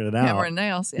 figuring it out. Hammer and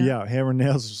nails. Yeah, hammer and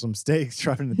nails with some stakes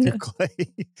driving it through clay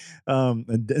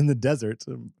in the desert,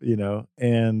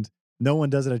 and no one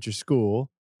does it at your school.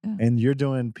 Yeah. And you're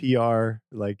doing PR,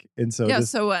 like, and so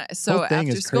so whole thing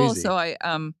after is school, crazy. so I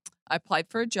applied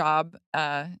for a job.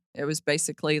 It was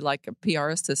basically like a PR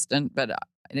assistant, but I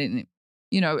didn't,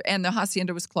 and the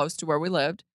hacienda was close to where we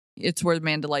lived. It's where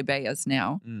Mandalay Bay is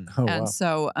now. Oh, And wow.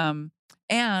 so,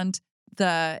 and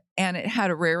it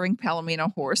had a rearing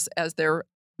Palomino horse as their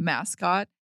mascot.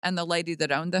 And the lady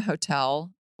that owned the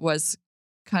hotel was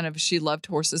she loved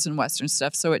horses and Western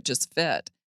stuff. So it just fit.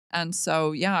 And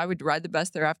so, I would ride the bus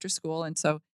there after school. And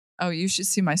so, you should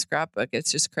see my scrapbook.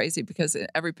 It's just crazy because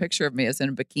every picture of me is in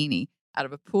a bikini out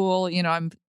of a pool.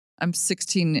 I'm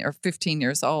 16 or 15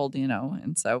 years old,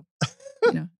 and so,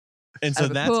 And so out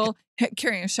of a that's pool,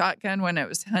 carrying a shotgun when it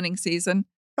was hunting season.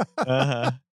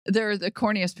 They're the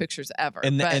corniest pictures ever.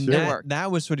 and but and they work.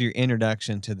 that was sort of your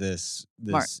introduction to this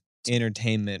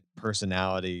entertainment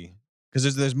personality,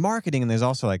 because there's marketing and there's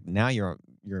also like now you're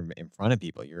in front of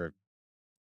people, you're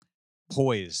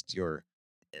poised, you're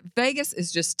Vegas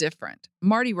is just different.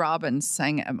 Marty Robbins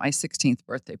sang at my 16th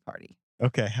birthday party.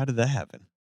 okay. How did that happen?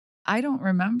 I don't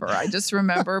remember. I just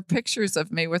remember pictures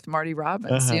of me with Marty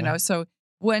Robbins. So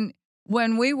when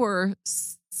we were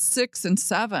 6 and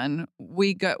 7,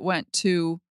 we went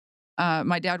to.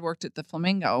 My dad worked at the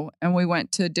Flamingo, and we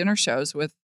went to dinner shows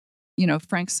with,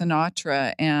 Frank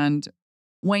Sinatra and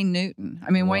Wayne Newton.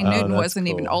 I mean, Wayne Wow, Newton that's wasn't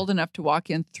even cool. old enough to walk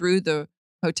in through the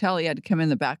hotel. He had to come in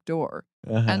the back door.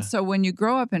 And so when you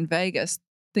grow up in Vegas,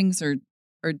 things are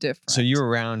different. So you're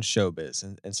around showbiz,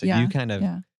 and so Yeah, you kind of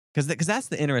yeah. because that's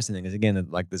the interesting thing is, again,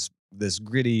 like this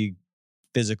gritty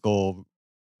physical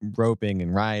roping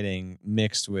and riding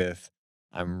mixed with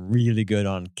I'm really good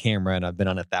on camera and I've been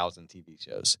on 1,000 TV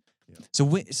shows. Yeah.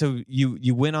 So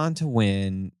you went on to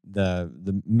win the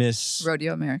Miss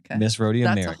Rodeo America. Miss Rodeo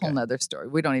That's America. a whole nother story.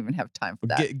 We don't even have time for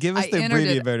that. Give us I the entered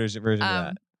it, abbreviated version of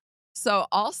that. So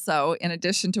also, in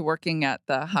addition to working at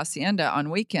the hacienda on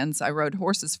weekends, I rode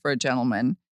horses for a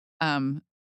gentleman,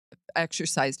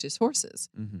 exercised his horses.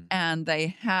 Mhm. And they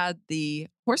had the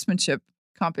horsemanship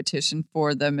competition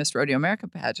for the Miss Rodeo America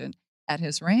pageant at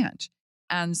his ranch.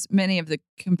 And many of the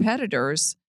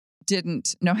competitors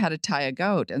didn't know how to tie a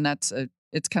goat. And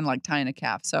it's kind of like tying a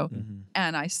calf. So, Mhm.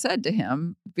 and I said to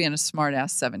him, being a smart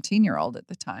ass 17-year-old at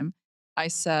the time, I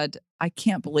said, I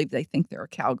can't believe they think they're a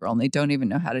cowgirl and they don't even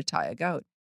know how to tie a goat.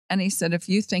 And he said, if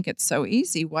you think it's so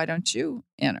easy, why don't you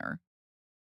enter?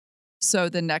 So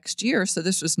the next year, so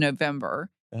this was November,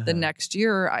 the next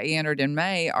year I entered in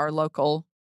May, our local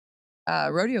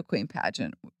rodeo queen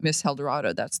pageant, Miss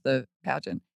Eldorado, that's the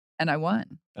pageant. And I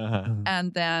won.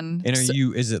 And then... And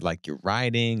is it like you're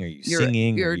riding? Are you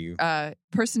singing? Your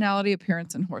personality,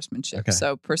 appearance, and horsemanship. Okay.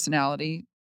 So personality,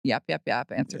 yap,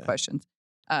 answer questions.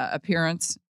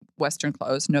 Appearance, Western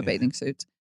clothes, no bathing suits.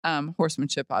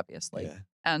 Horsemanship, obviously. Yeah.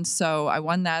 And so I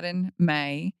won that in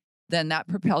May. Then that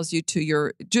propels you to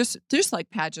your, just like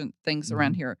pageant things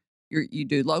around here. You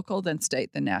do local, then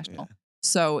state, then national. Yeah.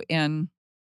 So in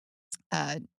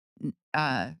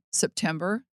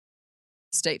September,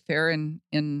 State Fair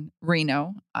in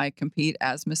Reno, I compete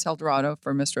as Miss Eldorado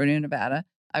for Miss Rodeo Nevada.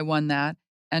 I won that.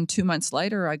 And 2 months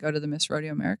later, I go to the Miss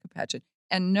Rodeo America pageant.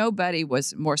 And nobody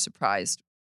was more surprised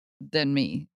than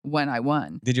me when I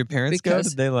won. Did your parents go?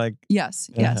 Did they like? Yes,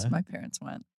 my parents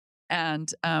went.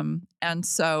 And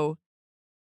so,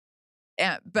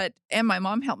 and my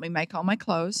mom helped me make all my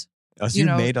clothes. Oh, so you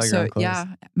made all your own clothes? Yeah,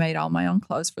 made all my own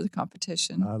clothes for the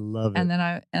competition. I love it.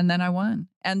 And then I won.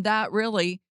 And that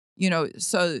really,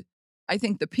 so I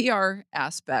think the PR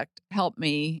aspect helped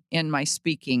me in my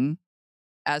speaking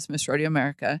as Miss Rodeo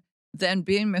America. Then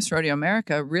being Miss Rodeo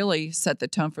America really set the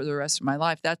tone for the rest of my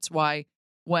life. That's why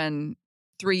when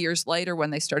 3 years later,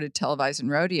 when they started televising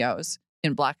rodeos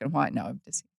in black and white, no, I'm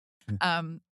just,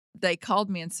 they called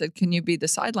me and said, "Can you be the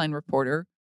sideline reporter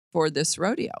for this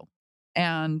rodeo?"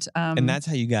 And that's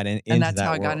how you got into and that's that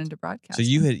how world. I got into broadcasting.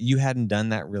 So you hadn't done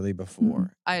that really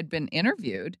before. I had been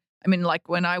interviewed. I mean, like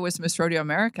when I was Miss Rodeo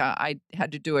America, I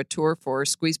had to do a tour for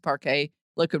Squeeze Parquet,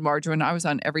 Liquid Margarine. I was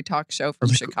on every talk show from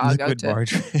Chicago Liquid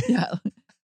Margarine. Yeah,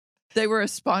 they were a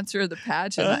sponsor of the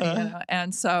pageant,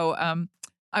 and so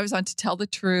I was on To Tell the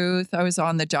Truth. I was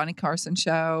on the Johnny Carson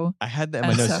show. I had that in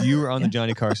my notes. So, you were on the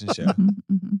Johnny Carson show,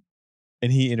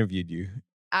 and he interviewed you.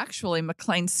 Actually,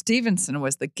 McLean Stevenson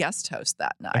was the guest host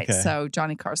that night, so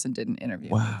Johnny Carson didn't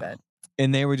interview me. But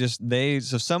and they were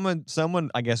so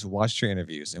someone I guess watched your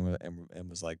interviews and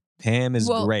was like, Pam is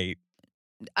great.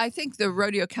 I think the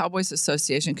Rodeo Cowboys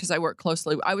Association, because I work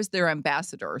closely, I was their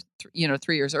ambassador,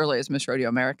 3 years early as Miss Rodeo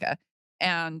America,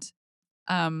 and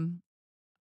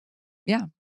yeah,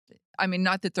 I mean,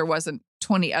 not that there wasn't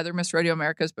 20 other Miss Rodeo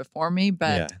Americas before me,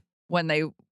 but when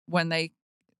they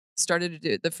started to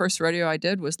do the first rodeo I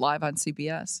did was live on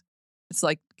CBS. It's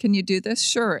like, can you do this?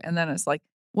 Sure. And then it's like,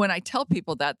 when I tell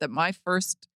people that my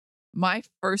first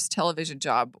television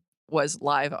job was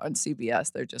live on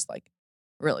CBS, they're just like,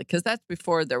 really? Because that's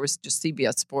before there was just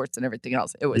CBS Sports and everything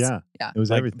else. It was, it was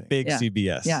like everything. Big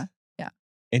CBS. Yeah.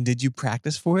 And did you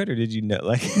practice for it or did you know?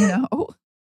 Like, no.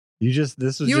 You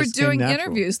were doing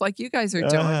interviews like you guys are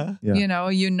doing.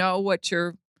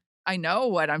 Yeah. I know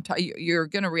what I'm talking. You're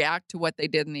going to react to what they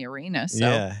did in the arena.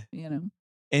 So,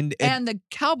 And the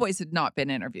Cowboys had not been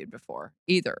interviewed before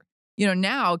either.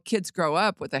 Now kids grow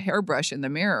up with a hairbrush in the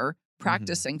mirror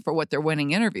practicing for what their winning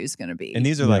interview is going to be. And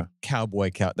these are like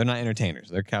they're not entertainers.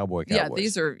 They're cowboys. Yeah,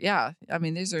 these are, I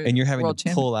mean, these are. And you're having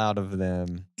to pull out of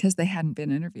them. Because they hadn't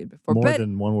been interviewed before. More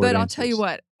than one word But I'll answers. tell you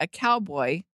what, a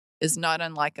cowboy is not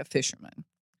unlike a fisherman.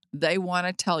 They want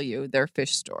to tell you their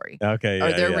fish story. Okay,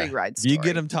 or their re-ride story. You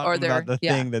get them talking about the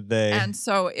thing that they... And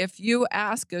so if you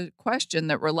ask a question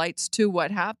that relates to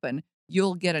what happened,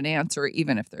 you'll get an answer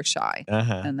even if they're shy.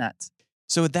 And that's...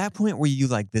 So at that point, were you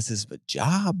like, this is a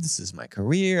job, this is my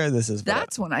career,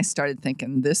 That's when I started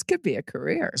thinking, this could be a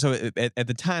career. So at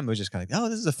the time, it was just kind of like, oh,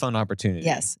 this is a fun opportunity.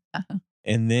 Yes.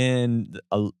 And then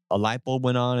a light bulb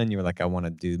went on and you were like, I want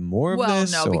to do more of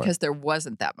this? Well, no, because there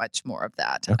wasn't that much more of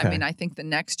that. Okay. I mean, I think the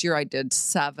next year I did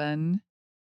 7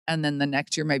 and then the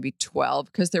next year maybe 12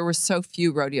 because there were so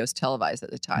few rodeos televised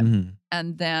at the time.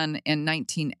 And then in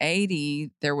 1980,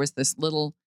 there was this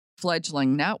little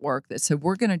fledgling network that said,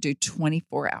 we're going to do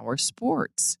 24-hour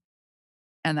sports.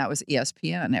 And that was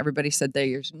ESPN. Everybody said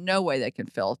there's no way they can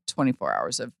fill 24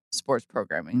 hours of sports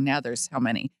programming. Now there's how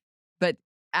many? But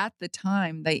at the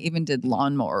time, they even did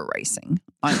lawnmower racing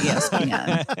on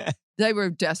ESPN. They were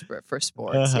desperate for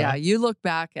sports. Yeah, you look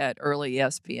back at early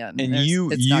ESPN. And you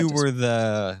were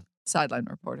the sideline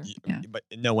reporter. Yeah, but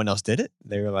no one else did it.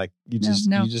 They were like, you just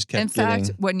kept. In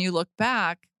fact, when you look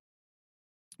back,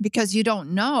 because you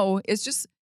don't know, it's just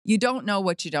you don't know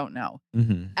what you don't know.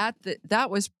 That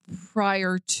was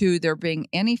prior to there being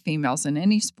any females in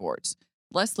any sports.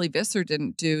 Leslie Visser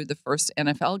didn't do the first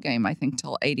NFL game, I think,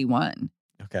 till 1981.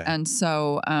 Okay. And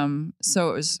so it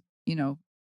was,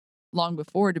 long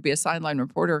before to be a sideline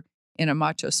reporter in a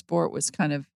macho sport was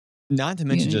kind of Not to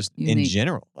mention just in unique.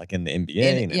 general, like in the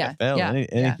NBA and NFL,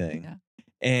 anything. Yeah.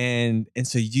 And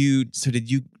so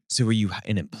were you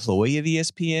an employee of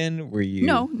ESPN? Were you?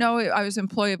 No, I was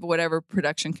employee of whatever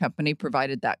production company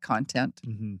provided that content.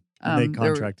 Mm-hmm. They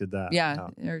contracted that. Yeah.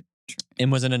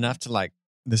 And was it enough to like,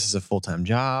 this is a full-time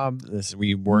job? Were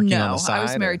you working on the side? I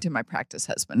was married to my practice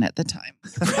husband at the time.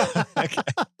 Okay.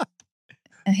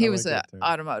 And he was an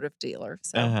automotive dealer,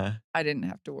 so I didn't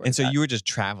have to worry. And so you were just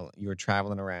traveling. You were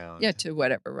traveling around. Yeah, to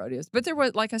whatever rodeos. But there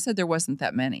was, like I said, there wasn't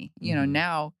that many. You know,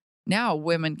 now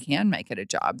women can make it a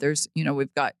job. There's,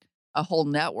 we've got a whole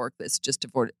network that's just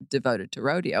devoted to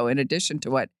rodeo, in addition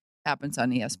to what happens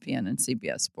on ESPN and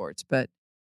CBS Sports. But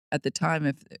at the time,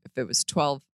 if it was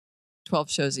 12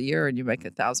 shows a year and you make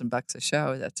 $1,000 a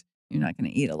show, you're not going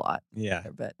to eat a lot. Yeah,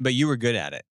 there, but you were good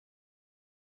at it.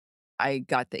 I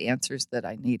got the answers that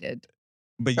I needed.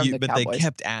 But they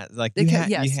kept at like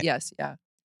yes.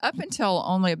 Up until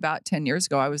only about 10 years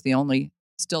ago, I was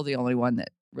still the only one that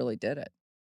really did it.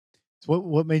 So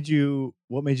what made you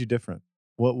different?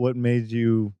 What made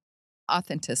you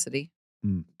authenticity?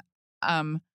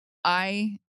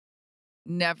 I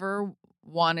never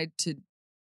wanted to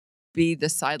be the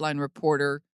sideline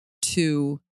reporter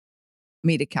to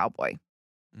meet a cowboy.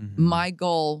 Mm-hmm. My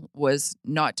goal was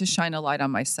not to shine a light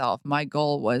on myself. My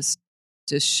goal was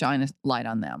to shine a light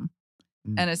on them.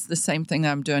 Mm-hmm. And it's the same thing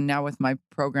that I'm doing now with my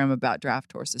program about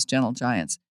draft horses, Gentle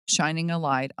Giants, shining a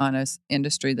light on an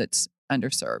industry that's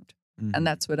underserved. Mm-hmm. And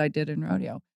that's what I did in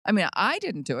rodeo. I mean, I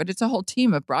didn't do it. It's a whole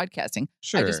team of broadcasting.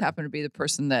 Sure. I just happened to be the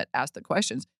person that asked the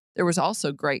questions. There was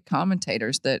also great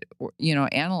commentators that,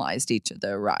 analyzed each of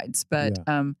the rides. But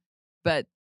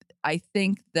I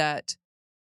think that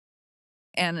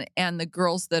and the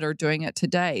girls that are doing it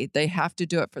today, they have to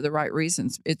do it for the right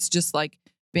reasons. It's just like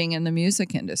being in the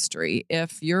music industry.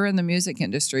 If you're in the music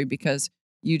industry because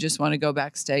you just want to go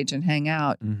backstage and hang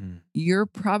out, you're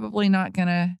probably not going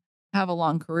to have a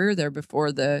long career there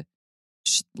before the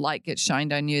light gets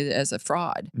shined on you as a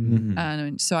fraud. Mm-hmm.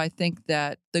 And so I think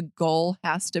that the goal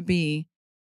has to be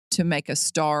to make a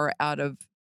star out of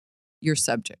your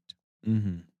subject.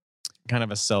 Mm-hmm. Kind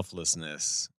of a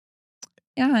selflessness.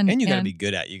 Yeah, and you got to be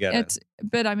good at. You got to.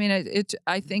 But I mean,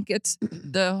 I think it's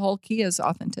the whole key is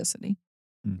authenticity.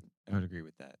 I would agree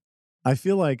with that. I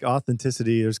feel like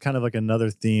authenticity. There's kind of like another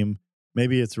theme.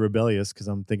 Maybe it's rebellious because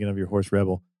I'm thinking of your horse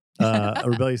Rebel. A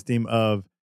rebellious theme of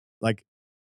like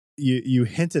you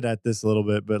hinted at this a little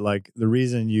bit, but like the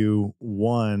reason you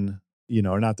won,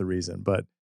 or not the reason, but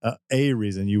a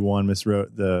reason you won Miss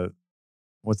Rodeo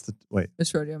America.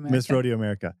 Miss Rodeo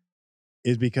America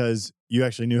is because you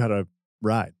actually knew how to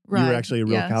ride. You were actually a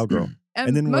real cowgirl.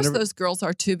 And then most of those girls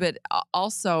are too, but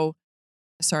also,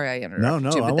 sorry, I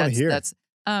interrupted you. No, I want to hear.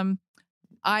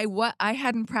 I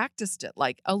hadn't practiced it.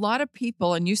 Like a lot of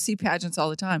people, and you see pageants all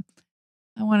the time.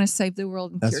 I want to save the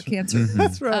world and cure cancer. Mm-hmm.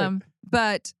 That's right.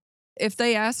 But if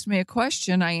they asked me a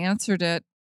question, I answered it.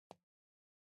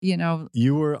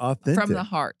 You were authentic from the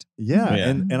heart. Yeah.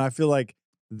 And I feel like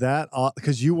that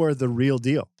because you were the real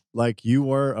deal. Like you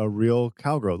were a real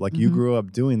cowgirl. Like you grew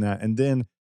up doing that. And then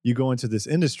you go into this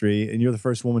industry and you're the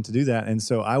first woman to do that. And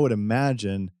so I would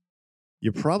imagine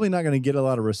you're probably not going to get a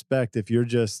lot of respect if you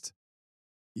don't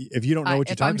know what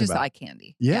you're talking about. If I'm just eye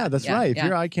candy. Yeah, that's right. If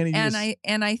you're eye candy.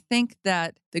 And I think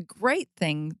that the great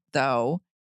thing though,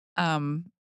 and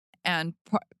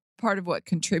part of what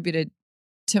contributed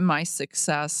to my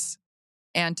success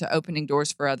and to opening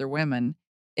doors for other women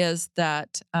is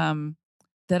that,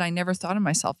 that I never thought of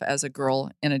myself as a girl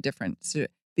in a different,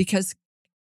 because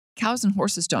cows and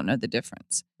horses don't know the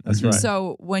difference. That's right.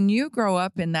 So when you grow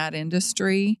up in that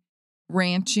industry,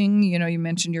 ranching, you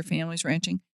mentioned your family's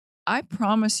ranching. I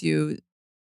promise you,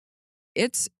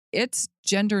 it's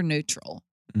gender neutral.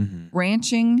 Mm-hmm.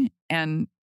 Ranching and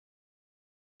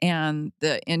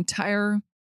the entire,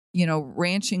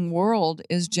 ranching world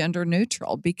is gender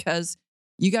neutral because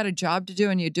you got a job to do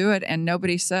and you do it, and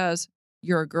nobody says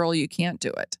you're a girl, you can't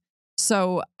do it.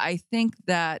 So I think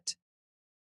that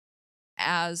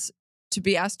as to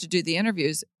be asked to do the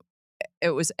interviews, it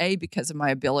was because of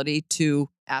my ability to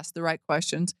ask the right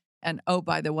questions. And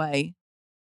by the way,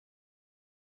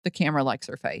 the camera likes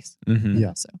her face. Mm-hmm.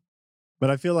 Yeah. So,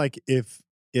 but I feel like if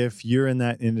you're in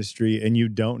that industry and you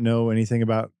don't know anything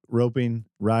about roping,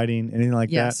 riding, anything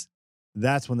like that,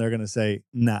 that's when they're going to say,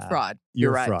 nah, fraud.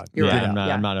 You're a fraud. You're right.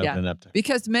 I'm not opening up to.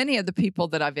 Because many of the people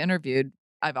that I've interviewed,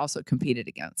 I've also competed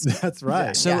against. That's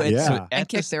right. And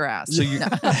kicked their ass. So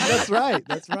that's right.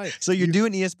 That's right. So you're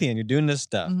doing ESPN. You're doing this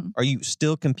stuff. Mm-hmm. Are you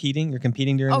still competing? You're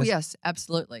competing during this? Oh, yes,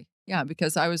 absolutely. Yeah,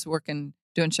 because I was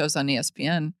doing shows on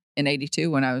ESPN in '82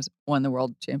 when I won the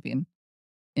world champion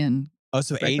in Oh,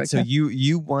 so Right, so okay.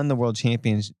 you won the world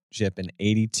championship in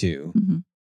 82, Mm-hmm.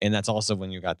 and that's also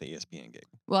when you got the ESPN gig.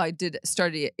 Well, I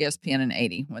studied at ESPN in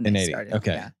 80 when In they 80, started.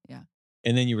 okay. Yeah.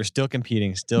 And then you were still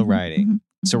competing, still Mhm, riding. mhm,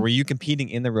 So mhm. were you competing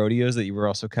in the rodeos that you were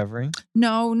also covering?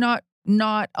 No, not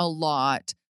a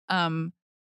lot.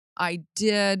 I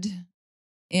did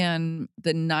in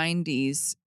the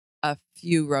 90s a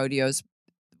few rodeos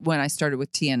when I started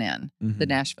with TNN, the Mhm.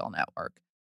 Nashville network,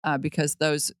 because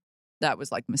that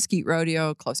was like Mesquite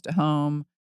Rodeo, close to home,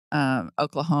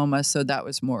 Oklahoma. So that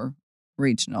was more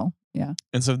regional. Yeah.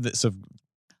 And so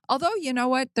Although, you know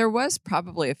what? There was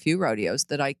probably a few rodeos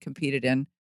that I competed in,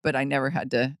 but I never had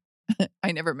to,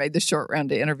 I never made the short round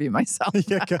to interview myself.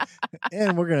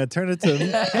 And we're gonna turn it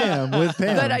to Pam with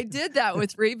Pam. But I did that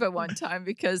with Reba one time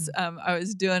because I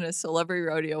was doing a celebrity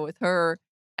rodeo with her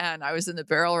and I was in the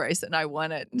barrel race and I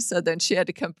won it. And so then she had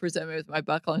to come present me with my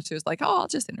buckle and she was like, "Oh, I'll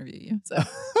just interview you." So,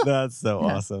 that's so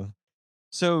Yeah. awesome.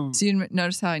 So so you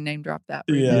notice how I name dropped that?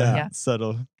 Reba? yeah,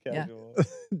 subtle, Yeah. casual.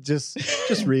 just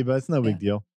Reba. It's no big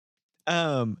deal.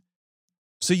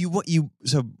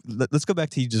 So let's go back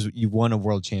to you won a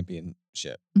world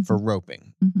championship for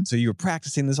roping. Mhm. So you were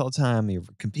practicing this all the time. You were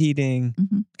competing.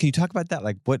 Mhm. Can you talk about that?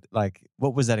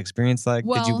 What was that experience like?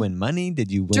 Did you Well, win money?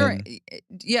 Did you win?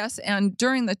 Yes, and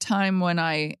during the time when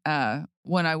I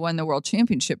won the world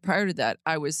championship, prior to that,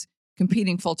 I was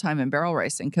competing full time in barrel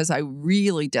racing because I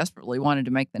really desperately wanted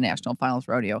to make the national finals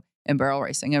rodeo in barrel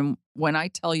racing. And when I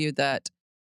tell you that,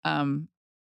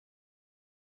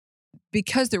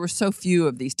 because there were so few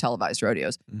of these televised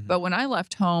rodeos, Mhm. but when I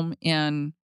left home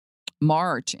in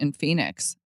March in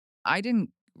Phoenix, I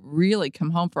didn't really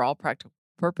come home for all practical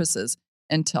purposes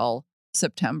until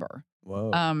September.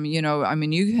 Whoa.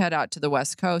 You head out to the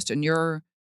West Coast and you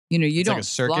It's like don't a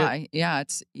circuit? fly. Yeah,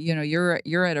 it's you're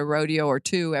at a rodeo or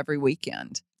two every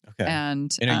weekend. Okay.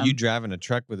 And are you driving a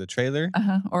truck with a trailer?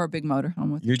 or a big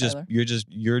motorhome with a trailer.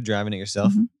 You're driving it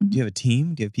yourself. Mhm, mhm. Do you have a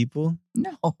team? Do you have people?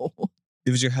 No.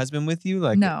 Was your husband with you?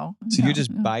 No. So no, you're just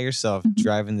no. by yourself Mhm.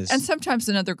 driving this. And sometimes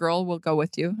another girl will go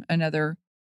with you.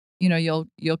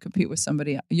 You'll compete with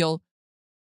somebody. You'll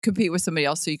compete with somebody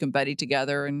else so you can buddy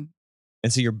together and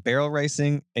so you're barrel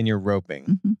racing and you're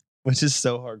roping, Mhm. which is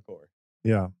so hardcore.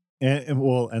 Yeah.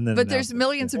 And then But there's announcing.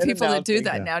 millions of And people that do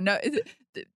announcing, that now.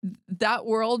 No, that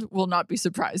world will not be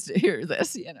surprised to hear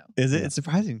this. Is it? Yeah. It's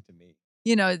surprising to me.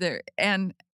 There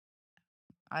and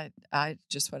I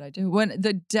just what I do. When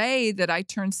the day that I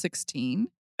turned 16,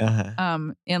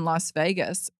 in Las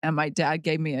Vegas, and my dad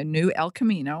gave me a new El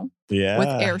Camino Yeah. with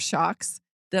air shocks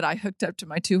that I hooked up to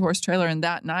my 2-horse trailer, and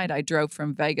that night I drove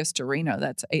from Vegas to Reno.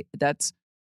 That's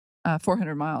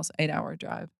 400 miles, 8-hour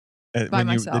drive. By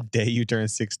myself. The day you turn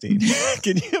 16.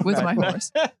 Can you With my imagine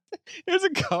horse. that? Here's a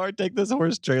car, take this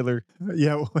horse trailer.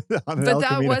 Yeah. On an But El that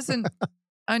Camino. wasn't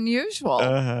unusual.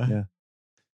 Yeah.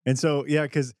 And so,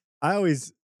 because I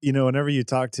always, whenever you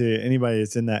talk to anybody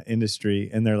that's in that industry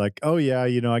and they're like, oh, yeah,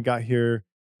 I got here,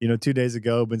 2 days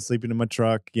ago, been sleeping in my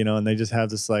truck, and they just have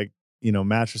this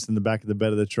mattress in the back of the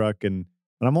bed of the truck. And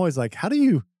I'm always like, what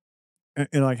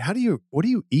do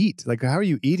you eat? Like, how are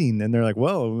you eating? And they're like,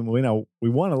 well, we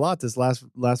won a lot this last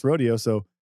rodeo. So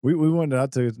we went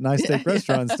out to a nice steak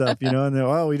restaurant and stuff, and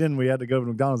they're, we didn't, we had to go to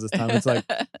McDonald's this time. It's like,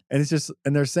 and it's just,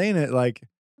 and they're saying it like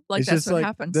it's that's just what like,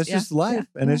 happens. that's just life.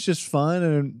 Yeah. And it's just fun.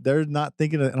 And they're not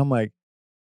thinking of, and I'm like,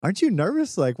 aren't you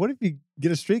nervous? Like, what if you get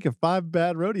a streak of 5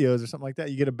 bad rodeos or something like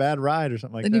that? You get a bad ride or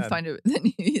something like then that. you find it.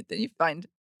 Then you find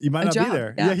you might a not job. be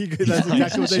there. Yeah. That's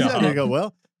exactly what they said. They go,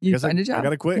 well, you guess find a job. I got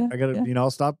to quit. Yeah, I got to, yeah.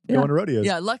 I'll stop Yeah. going to rodeos.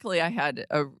 Yeah, luckily I had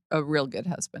a real good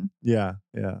husband. Yeah.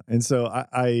 Yeah. And so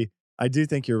I do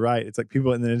think you're right. It's like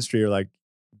people in the industry are like,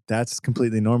 that's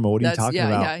completely normal. What are you talking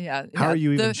about? Yeah. How are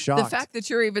you even shocked? The fact that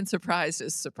you're even surprised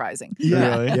is surprising.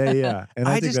 Yeah. Really? Yeah. And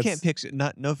I think just that's- can't picture.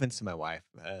 No offense to my wife,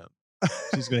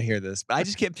 she's gonna hear this, but I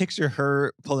just can't picture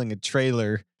her pulling a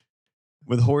trailer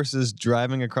with horses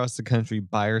driving across the country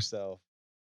by herself.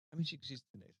 I mean, she's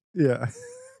tenacious. Yeah.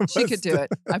 She could do it.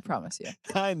 I promise you.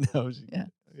 I know.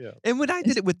 Yeah. And when I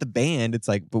did it with the band, it's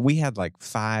like, but we had like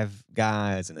 5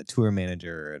 guys and a tour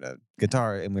manager and a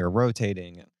guitar, and we were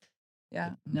rotating and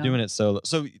Yeah. No. doing it solo.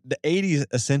 So the 80s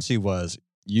essentially was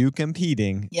you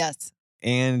competing Yes.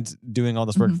 and doing all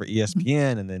this work Mhm. for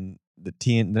ESPN and then the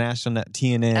national net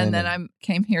TNN. And then I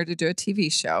came here to do a TV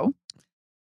show.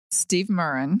 Steve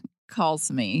Murrin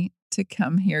calls me to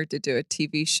come here to do a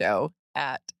TV show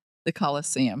at the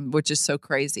Coliseum, which is so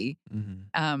crazy.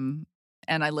 Mhm.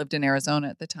 And I lived in Arizona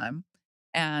at the time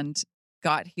and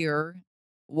got here,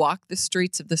 walked the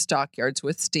streets of the stockyards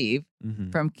with Steve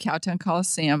Mhm. from Cowtown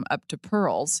Coliseum up to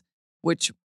Pearl's,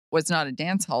 which was not a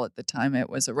dance hall at the time. It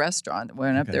was a restaurant. We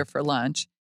went up Okay. there for lunch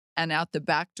And out the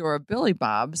back door of Billy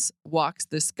Bob's walks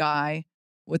this guy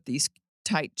with these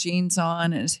tight jeans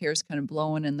on, and his hair's kind of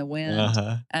blowing in the wind.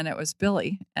 Uh-huh. And it was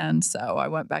Billy. And so I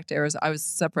went back to Arizona. I was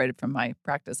separated from my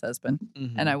practice husband,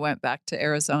 Mm-hmm. and I went back to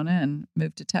Arizona and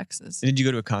moved to Texas. Did you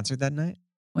go to a concert that night?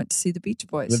 Went to see the Beach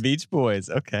Boys. The Beach Boys.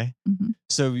 Okay. Mhm.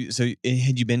 So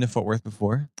had you been to Fort Worth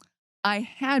before? I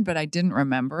had, but I didn't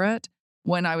remember it.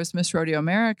 When I was Miss Rodeo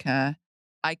America,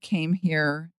 I came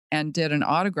here and did an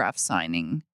autograph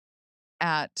signing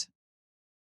at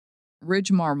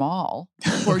Ridgemar Mall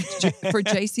for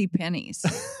J.C. Penney's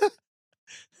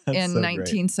in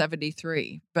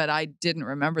 1973. But I didn't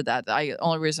remember that. The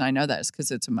only reason I know that is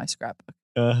because it's in my scrapbook.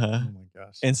 Uh-huh. Oh my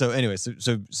gosh. And so anyway, so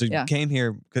Yeah. you came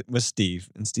here with Steve,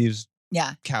 and Steve's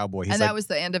Yeah. cowboy. He's And like, that was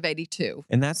the end of 82.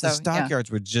 and that's the so, yeah.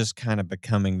 stockyards were just kind of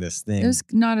becoming this thing. It was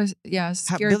not a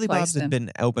scary Billy place Bob's then. had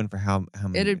been open for how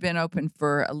many? It had been open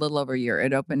for a little over a year.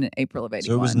 It opened in April of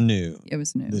 81. So it was new. It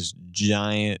was new. This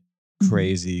giant, Mhm.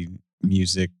 crazy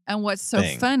music. And what's so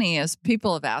thing. funny is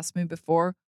people have asked me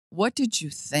before, what did you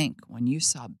think when you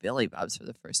saw Billy Bob's for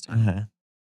the first time? Uh-huh.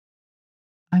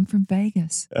 I'm from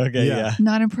Vegas. Okay, Yeah. yeah.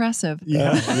 Not impressive.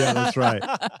 Yeah, that's right.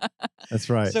 That's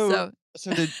right. So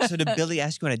did Billy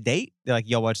ask you on a date? They're like,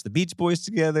 y'all watch the Beach Boys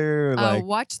together? Or like,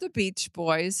 watch the Beach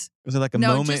Boys. was it like a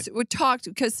No, moment? just we talked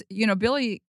because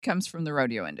Billy comes from the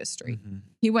rodeo industry. Mhm.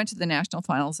 He went to the national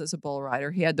finals as a bull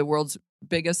rider. He had the world's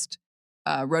biggest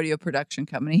rodeo production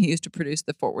company. He used to produce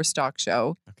the Fort Worth Stock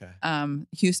Show, Okay.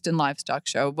 Houston Livestock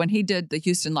Show. When he did the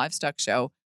Houston Livestock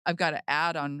Show, I've got an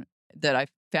ad on that I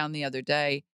found the other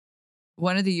day.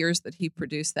 One of the years that he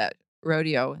produced that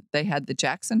rodeo, they had the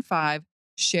Jackson 5,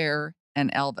 Cher,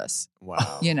 and Elvis.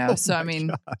 Wow. So I my mean,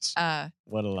 gosh.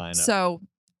 What a lineup. so,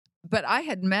 but I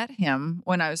had met him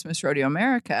when I was Miss Rodeo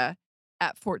America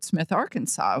at Fort Smith,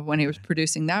 Arkansas, when he was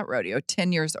producing that rodeo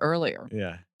 10 years earlier.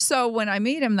 yeah. So when I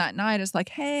meet him that night, it's like,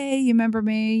 hey, you remember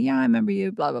me? Yeah, I remember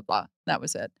you, blah, blah, blah. That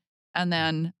was it. And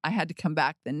then I had to come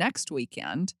back the next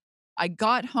weekend. I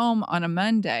got home on a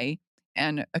Monday,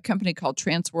 and a company called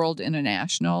Transworld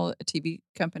International, a TV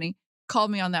company,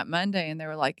 called me on that Monday, and they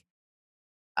were like,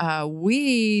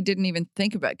 we didn't even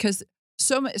think about it. Because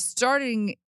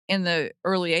starting in the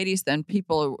early 80s, then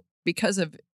people, because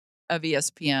of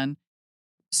ESPN,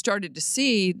 started to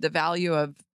see the value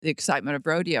of the excitement of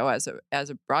rodeo as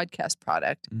a broadcast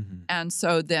product. Mhm. And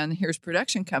so then here's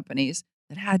production companies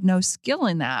that had no skill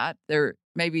in that. They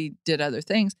maybe did other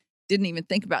things, didn't even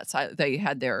think about they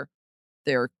had their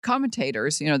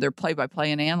commentators, their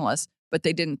play-by-play and analysts, but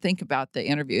they didn't think about the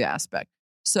interview aspect.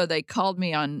 So they called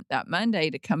me on that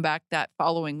Monday to come back that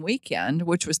following weekend,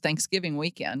 which was Thanksgiving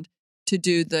weekend, to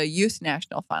do the Youth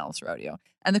National Finals Rodeo.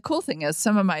 And the cool thing is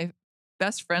some of my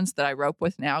best friends that I rope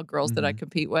with now, girls that I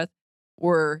compete with,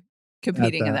 were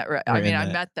competing in that. I mean,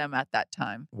 I met them at that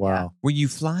time. Wow. Were you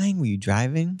flying? Were you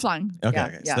driving? Flying. Okay, Yeah,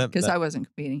 okay. So yeah, that- because that- I wasn't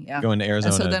competing. Yeah. Going to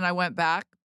Arizona. And so then I went back.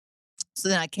 So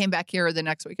then I came back here the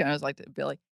next weekend. I was like to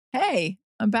Billy, hey,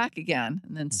 I'm back again.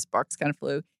 And then sparks kind of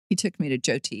flew. He took me to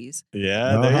Joe T's.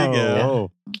 yeah, there you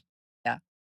go. Oh,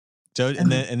 Joe,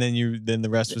 and then the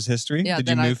rest was history. Yeah, Did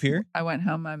you then move here? I went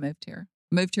home. I moved here.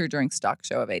 Moved here during Stock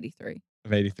Show of 83.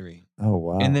 Of 83. oh,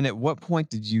 wow. And then at what point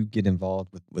did you get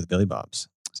involved with Billy Bob's?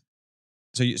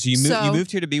 So you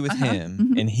moved here to be with him,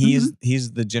 Mhm, and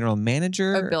he's the general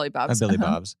manager Of Billy Bob's. of Billy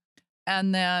Bob's.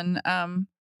 And then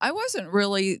I wasn't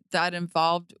really that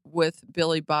involved with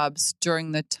Billy Bob's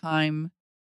during the time,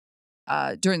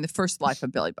 during the first life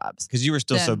of Billy Bob's. Because you were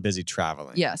still so Then- busy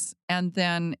traveling. Yes. And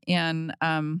then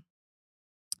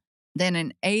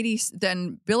in 80,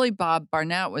 then Billy Bob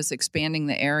Barnett was expanding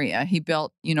the area. He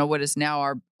built, what is now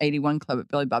our 81 Club at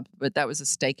Billy Bob, but that was a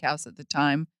steakhouse at the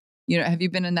time. Have you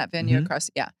been in that venue Mhm. across?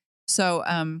 Yeah. So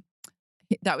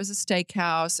that was a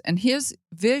steakhouse, and his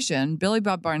vision, Billy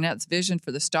Bob Barnett's vision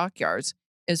for the stockyards,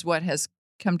 is what has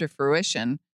come to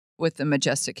fruition with the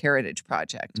Majestic Heritage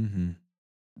Project. Mm-hmm.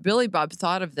 Billy Bob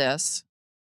thought of this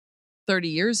 30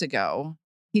 years ago.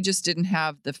 He just didn't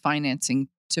have the financing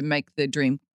to make the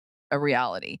dream a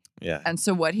reality. Yeah. And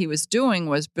so what he was doing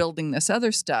was building this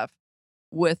other stuff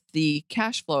with the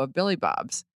cash flow of Billy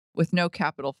Bob's with no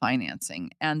capital financing.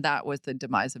 And that was the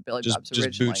demise of Billy Bob's just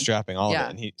originally. bootstrapping all Yeah. of it.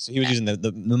 And he was using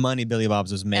the money Billy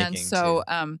Bob's was making. And so,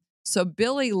 so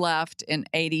Billy left in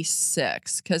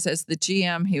 86 because as the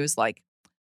GM, he was like,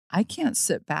 I can't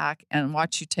sit back and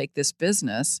watch you take this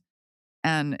business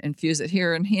and infuse it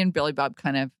here. And he and Billy Bob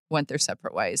kind of went their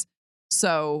separate ways.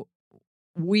 So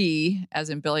we, as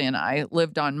in Billy and I,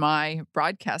 lived on my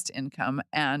broadcast income,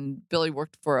 and Billy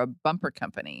worked for a bumper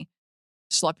company,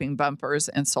 schlepping bumpers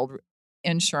and sold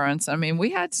insurance. I mean,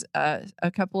 we had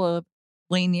a couple of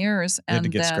lean years. you had And to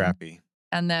get then, scrappy.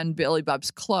 And then Billy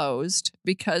Bob's closed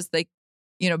because they,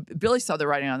 Billy saw the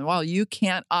writing on the wall. You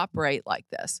can't operate like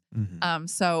this. Mhm.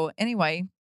 So anyway,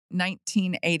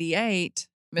 1988,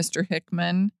 Mr.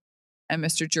 Hickman and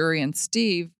Mr. Jury and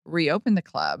Steve reopened the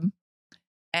club.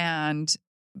 And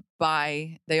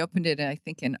they opened it, I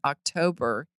think, in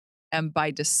October. And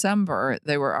by December,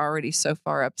 they were already so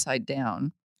far upside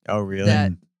down Oh, really?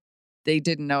 that they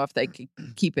didn't know if they could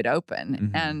keep it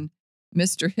open. Mhm. And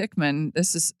Mr. Hickman,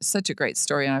 this is such a great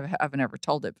story, and I haven't ever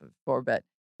told it before, but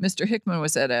Mr. Hickman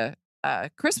was at a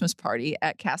Christmas party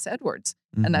at Cass Edwards,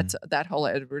 Mhm. and that's that whole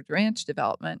Edward Ranch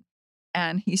development.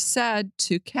 And he said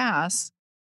to Cass,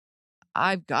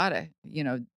 "I've got to,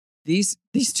 these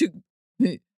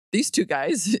two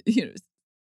guys,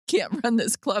 can't run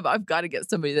this club. I've got to get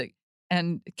somebody that."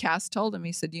 And Cass told him,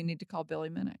 he said, "You need to call Billy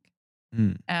Minnick."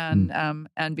 Mm.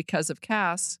 And because of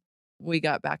Cass, we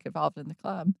got back involved in the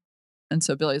club. And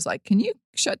so Billy's like, "Can you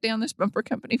shut down this bumper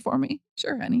company for me?"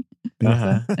 "Sure, honey."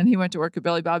 Uh-huh. And he went to work at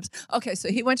Billy Bob's. Okay, so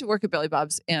he went to work at Billy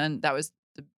Bob's, and that was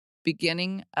the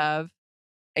beginning of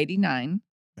 89,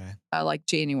 Okay. like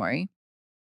January.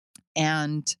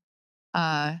 And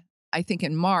I think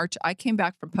in March, I came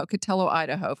back from Pocatello,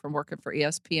 Idaho from working for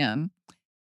ESPN.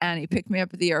 And he picked me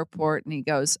up at the airport and he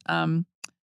goes,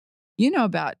 "You know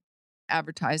about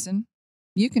advertising.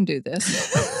 You can do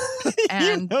this."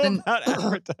 And about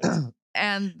advertising.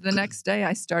 And the next day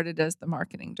I started as the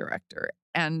marketing director.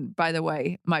 And by the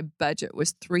way, my budget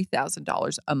was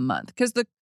 $3,000 a month because the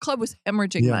club was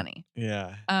hemorrhaging money.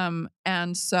 Yeah.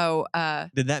 And so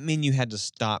Did that mean you had to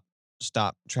stop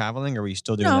traveling, or were you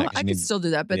still doing that? no, 'Cause I you could need- still do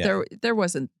that, but Yeah. there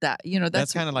wasn't that,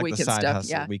 That's kind of like the weekend side stuff.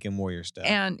 hustle, Yeah. weekend warrior stuff.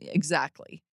 And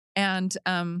exactly. And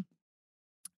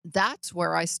that's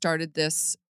where I started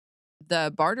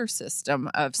the barter system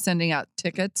of sending out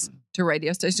tickets to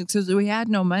radio stations because we had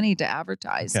no money to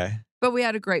advertise, Okay. but we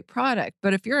had a great product.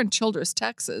 But if you're in Childress,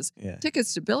 Texas, Yeah.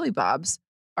 tickets to Billy Bob's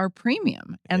are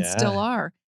premium and Yeah. still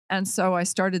are. And so I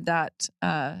started that.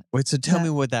 Wait, so tell that- me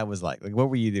what that was like. Like, what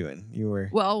were you doing? You were.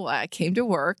 Well, I came to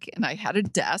work and I had a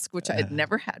desk, which I had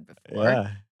never had before.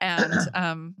 Yeah.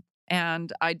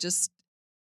 And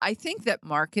I think that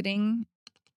marketing,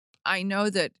 I know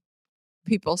that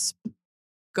people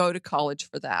go to college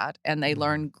for that and they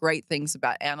learn great things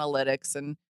about analytics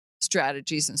and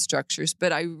strategies and structures.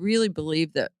 But I really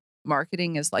believe that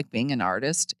marketing is like being an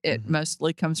artist. It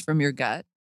mostly comes from your gut.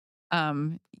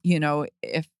 And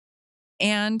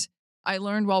I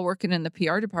learned while working in the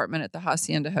PR department at the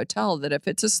Hacienda Hotel that if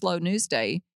it's a slow news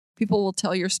day, people will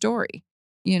tell your story.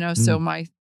 So my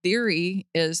theory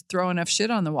is throw enough shit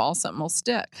on the wall, something will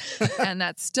stick. And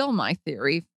that's still my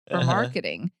theory for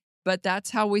marketing. But that's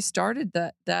how we started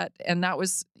that. And that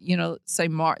was,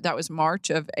 that was March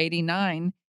of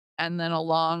 89. And then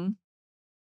along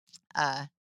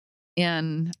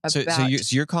in about... So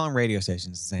you're calling radio stations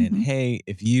and saying, "Hey,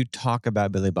 if you talk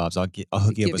about Billy Bob's, I'll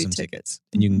hook you up with some tickets.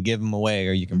 And you can give them away,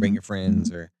 or you can bring your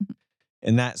friends, or..."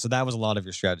 And so that was a lot of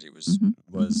your strategy was,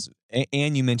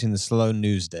 and you mentioned the slow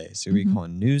news day. So were you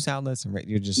calling news outlets and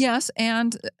you're just... Yes.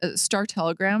 And Star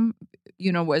Telegram,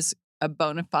 was a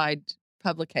bona fide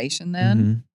publication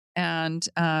then. And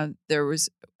there was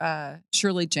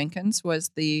Shirley Jenkins was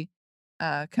the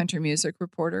country music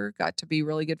reporter, got to be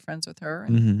really good friends with her.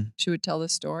 And she would tell the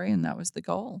story, and that was the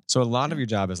goal. So a lot of your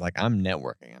job is like, I'm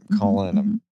networking, I'm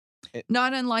calling.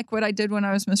 Not unlike what I did when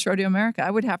I was Miss Rodeo America. I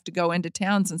would have to go into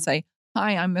towns and say,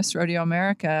 "Hi, I'm Miss Rodeo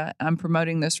America. I'm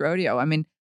promoting this rodeo." I mean,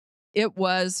 it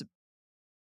was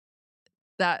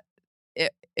that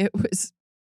it was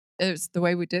the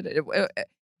way we did it.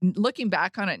 Looking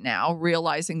back on it now,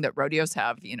 realizing that rodeos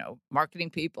have, marketing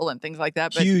people and things like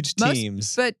that. But huge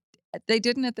teams. But they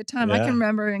didn't at the time. I can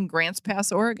remember in Grants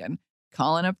Pass, Oregon,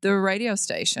 calling up the radio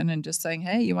station and just saying,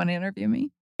 "Hey, you want to interview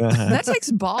me?" That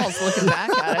takes balls looking back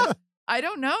at it. I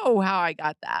don't know how I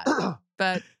got that,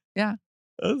 but yeah.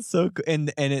 That's so cool.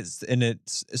 And it's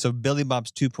so Billy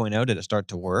Bob's 2.0, did it start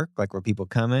to work? Like, were people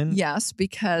coming? Yes,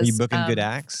 because Were you booking good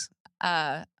acts?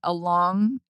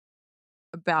 Along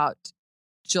about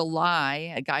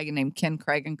July, a guy named Ken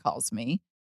Cragen calls me.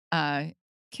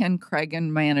 Ken Cragen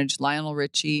managed Lionel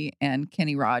Richie and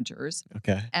Kenny Rogers.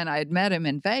 Okay. And I had met him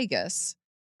in Vegas.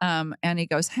 And he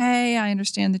goes, "Hey, I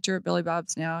understand that you're at Billy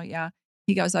Bob's now." Yeah.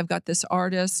 He goes, "I've got this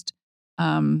artist.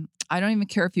 I don't even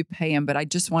care if you pay him, but I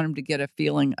just want him to get a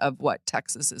feeling of what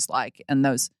Texas is like and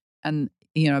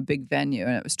a big venue."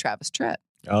 And it was Travis Tritt.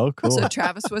 Oh, cool. So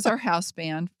Travis was our house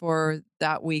band for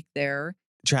that week there.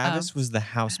 Travis was the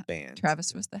house band.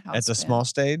 Travis was the house band. At the small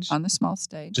stage? On the small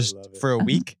stage. Just for a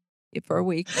week? For a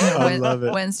week. I love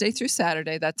it. Wednesday through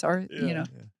Saturday. That's our,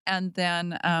 And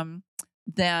then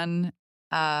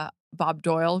Bob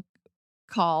Doyle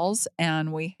calls, and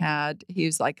he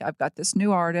was like, I've got this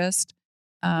new artist.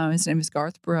 His name is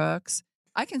Garth Brooks.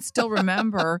 I can still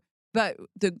remember, but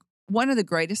one of the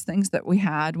greatest things that we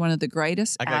had, one of the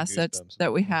greatest assets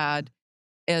that we had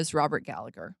is Robert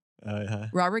Gallagher.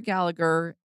 Robert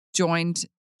Gallagher joined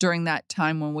during that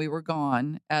time when we were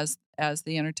gone as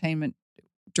the entertainment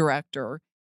director,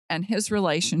 and his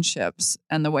relationships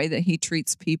and the way that he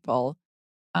treats people.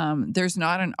 There's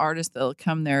not an artist that'll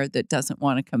come there that doesn't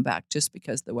want to come back just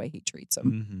because the way he treats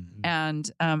them.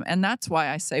 Mm-hmm. And that's why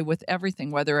I say with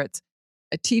everything, whether it's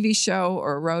a TV show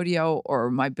or a rodeo or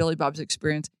my Billy Bob's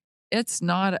experience,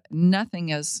 nothing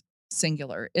is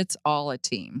singular. It's all a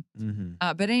team.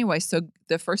 Mm-hmm. But anyway, so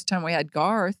the first time we had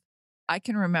Garth, I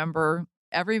can remember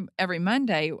every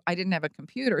Monday, I didn't have a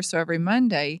computer. So every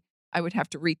Monday I would have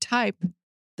to retype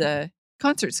the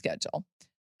concert schedule.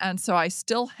 And so I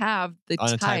still have the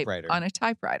on a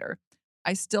typewriter.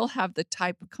 I still have the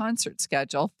type of concert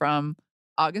schedule from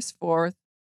August 4th.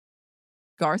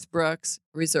 Garth Brooks,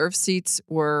 reserve seats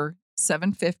were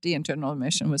 $7.50 and general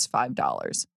admission was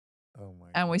 $5. Oh my!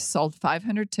 And we sold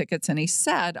 500 tickets. And he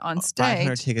said on stage,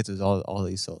 500 tickets was all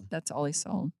he sold. That's all he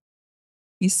sold.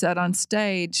 He said on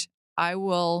stage, I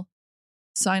will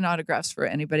sign autographs for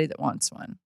anybody that wants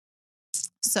one.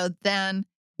 So then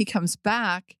he comes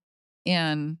back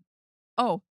in,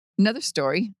 another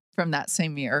story from that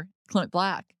same year, Clint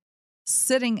Black,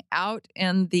 sitting out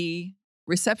in the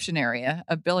reception area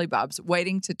of Billy Bob's,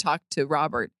 waiting to talk to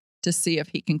Robert to see if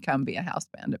he can come be a house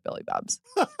band at Billy Bob's.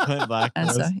 Clint Black. And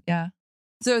so, yeah.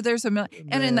 So there's a million.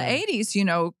 And in the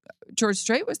 80s, George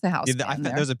Strait was the house band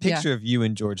there. There's a picture of you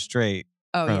and George Strait.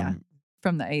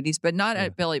 From the 80s, but not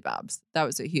at Billy Bob's. That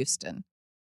was at Houston,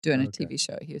 doing a TV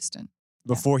show at Houston.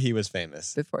 Before he was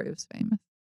famous. Before he was famous.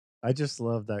 I just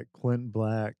love that Clint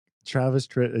Black, Travis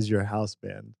Tritt is your house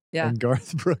band. Yeah. And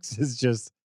Garth Brooks is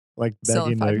just like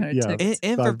Selling begging 500 tickets.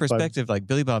 And for perspective, like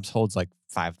Billy Bob's holds like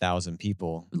 5,000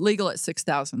 people. Legal at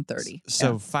 6,030.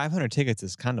 So 500 tickets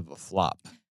is kind of a flop.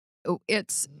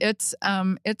 It's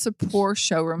a poor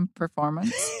showroom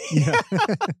performance. Yeah.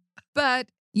 But,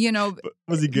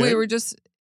 was he good?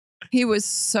 He was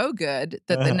so good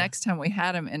that the next time we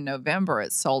had him in November,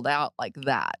 it sold out like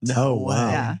that. Oh, wow.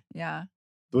 Yeah. Yeah.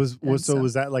 Was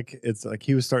that like, it's like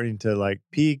he was starting to like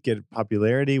peak, get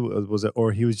popularity? Was it,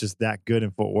 or he was just that good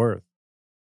in Fort Worth?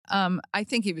 I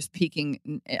think he was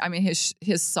peaking. I mean,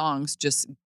 his songs just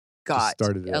got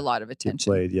a lot of attention.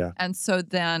 Played, yeah. And so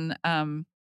then that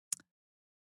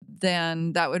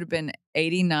would have been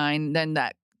 89. Then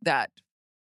that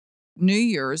New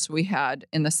Year's we had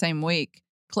in the same week,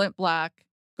 Clint Black,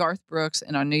 Garth Brooks,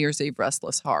 and on New Year's Eve,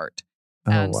 Restless Heart.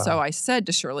 And so I said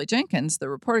to Shirley Jenkins, the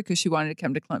reporter, because she wanted to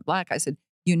come to Clint Black, I said,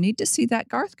 you need to see that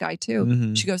Garth guy too.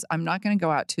 Mm-hmm. She goes, I'm not going to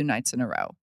go out 2 nights in a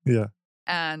row. Yeah.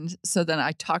 And so then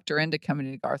I talked her into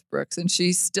coming to Garth Brooks, and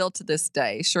she's still to this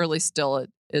day, Shirley still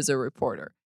is a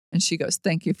reporter. And she goes,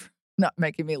 thank you for not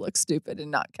making me look stupid and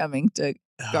not coming to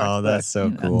Garth Brooks. Oh, that's so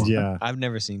cool. Yeah. I've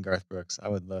never seen Garth Brooks. I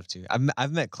would love to.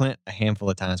 I've met Clint a handful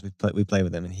of times. We play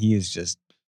with him, and he is just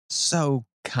so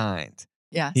kind.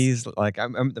 Yes. He's like, I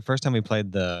remember the first time we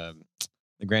played the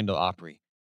Grand Ole Opry,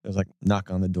 it was like, knock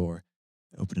on the door,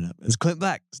 open it up. It's Clint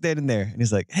Black standing there. And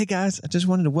he's like, hey guys, I just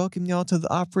wanted to welcome y'all to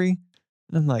the Opry.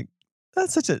 And I'm like,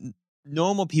 that's such a,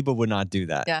 normal people would not do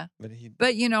that. Yeah. But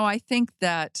I think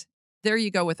that there you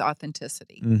go with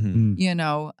authenticity.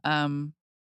 Mm-hmm.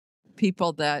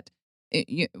 People that,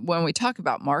 when we talk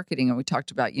about marketing, and we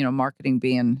talked about, marketing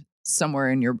being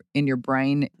somewhere in your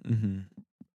brain, mm-hmm.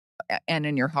 and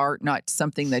in your heart, not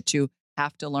something that you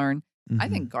have to learn. Mm-hmm. I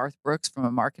think Garth Brooks, from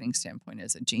a marketing standpoint,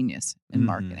 is a genius in mm-hmm.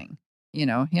 marketing.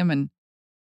 Him and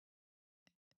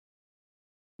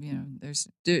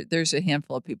there's a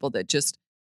handful of people that just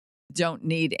don't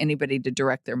need anybody to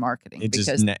direct their marketing.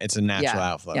 It's a natural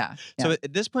outflow. Yeah. So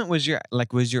at this point, was your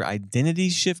identity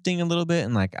shifting a little bit,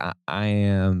 and like I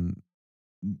am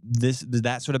this? Did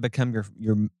that sort of become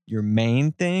your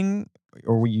main thing?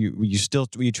 Or were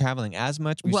you traveling as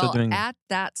much? At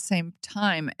that same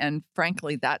time, and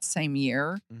frankly, that same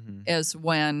year mm-hmm. is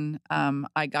when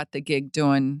I got the gig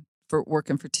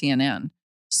working for TNN.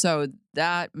 So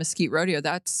that Mesquite Rodeo,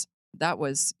 that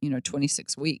was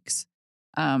 26 weeks.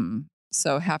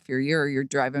 So half your year, you're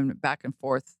driving back and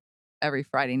forth every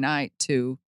Friday night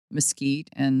to Mesquite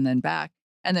and then back.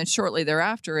 And then shortly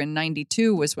thereafter, in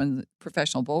 '92, was when the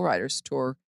Professional Bull Riders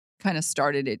Tour kind of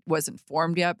started. It wasn't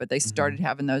formed yet, but they started mm-hmm.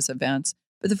 having those events.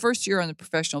 But the first year on the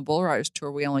Professional Bull Riders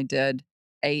Tour, we only did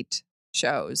 8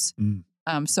 shows. Mm.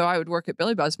 So I would work at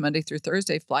Billy Bob's Monday through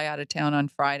Thursday, fly out of town on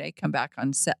Friday, come back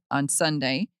on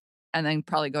Sunday, and then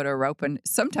probably go to a rope. And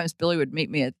sometimes Billy would meet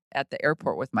me at the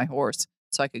airport with my horse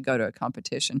so I could go to a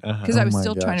competition because I was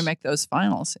still trying to make those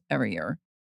finals every year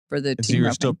for the team. So you were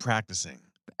roping. still practicing.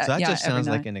 So that Yeah, just every sounds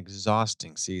like night. an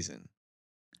exhausting season.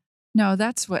 No,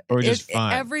 that's what. Or just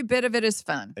fun. Every bit of it is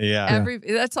fun. Yeah.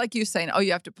 That's like you saying, "Oh,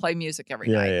 you have to play music every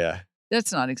Yeah, night." yeah.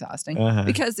 That's not exhausting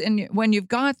Because because when you've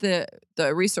got the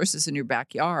resources in your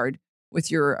backyard with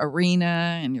your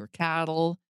arena and your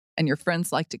cattle, and your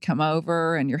friends like to come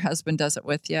over, and your husband does it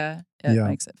with you, it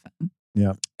makes it fun.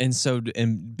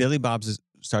 and Billy Bob's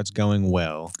starts going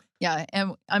well. Yeah,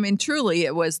 and I mean, truly,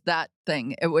 it was that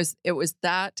thing. It was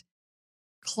that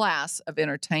class of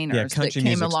entertainers that country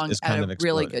came music along is at kind a of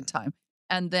really exploding. good time.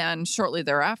 And then shortly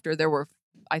thereafter, there were,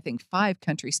 I think, 5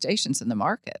 country stations in the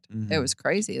market. It was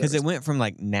crazy. Because it went from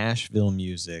like Nashville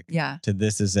music to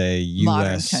this is a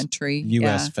modern U.S. country,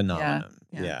 U.S. phenomenon.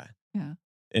 Yeah.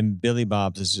 And Billy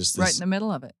Bob's is just this, right in the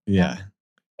middle of it. Yeah.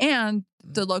 And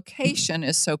the location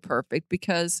is so perfect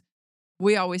because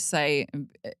we always say,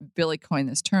 Billy coined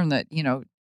this term that,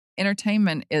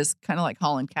 entertainment is kind of like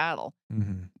hauling cattle.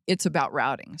 Mm-hmm. It's about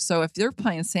routing. So if they're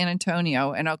playing San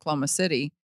Antonio and Oklahoma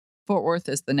City, Fort Worth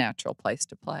is the natural place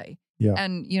to play. Yeah.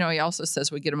 And, he also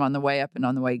says we get them on the way up and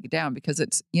on the way down because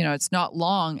it's, it's not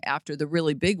long after the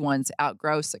really big ones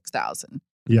outgrow 6,000,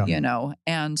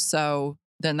 and so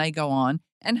then they go on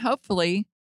and hopefully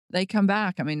they come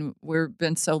back. I mean, we've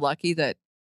been so lucky that,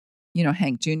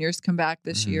 Hank Jr.'s come back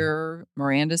this year.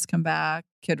 Miranda's come back.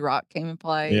 Kid Rock came and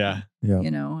played. Yeah.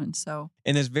 And so.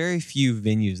 And there's very few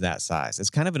venues that size. It's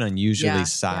kind of an unusually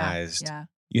sized. Yeah.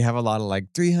 You have a lot of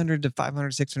like 300 to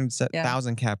 500, 600,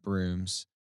 1,000 cap rooms,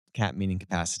 cap meaning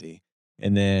capacity.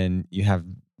 And then you have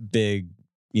big,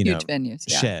 huge venues,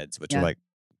 sheds, which are like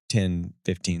 10,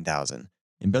 15,000.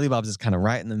 And Billy Bob's is kind of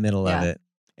right in the middle of it.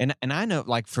 And I know,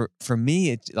 like, for me,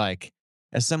 it's like,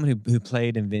 as someone who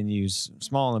played in venues,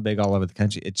 small and big, all over the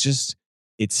country,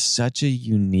 it's such a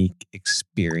unique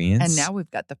experience. And now we've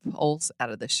got the poles out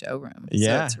of the showroom.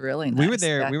 Yeah. So it's really nice. We were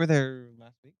there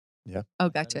last week. Yeah. Oh,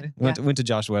 gotcha. Went to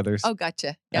Josh Weathers. Oh,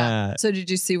 gotcha. Yeah. So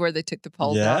did you see where they took the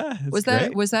poles out? Was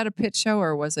that a pit show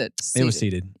or was it seated? It was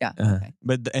seated. Yeah. Okay.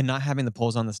 But and not having the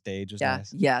poles on the stage was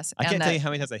nice. Yes. I can't tell you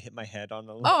how many times I hit my head on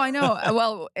the. Oh, I know.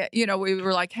 Well, we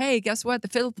were like, hey, guess what? The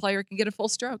fiddle player can get a full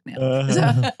stroke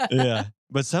now. Yeah.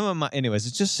 But anyways,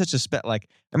 it's just such a like,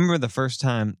 I remember the first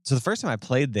time I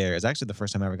played there is actually the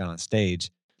first time I ever got on stage.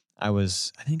 I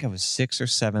think I was 6th or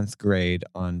 7th grade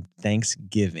on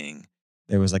Thanksgiving.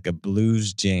 There was like a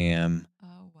blues jam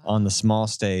on the small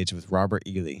stage with Robert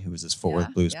Ely, who was this Fort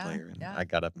Worth blues player. And I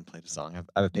got up and played a song. I have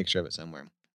a picture of it somewhere. And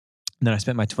then I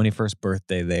spent my 21st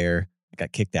birthday there. I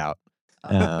got kicked out.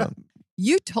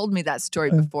 You told me that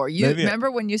story before. You remember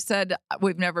when you said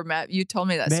we've never met? You told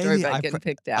me that story about getting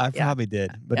picked out. I probably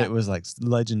did, but it was like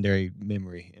legendary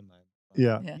memory in my.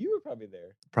 Yeah. You were probably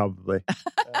there. Probably.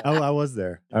 I was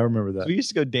there. I remember that. We used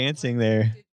to go dancing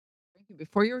there.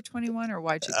 Before you were 21, or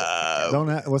why'd you?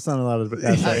 What's not allowed to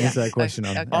answer that question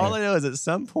on. All I know is at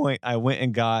some point I went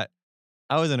and I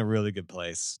was in a really good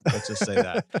place. Let's just say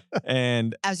that.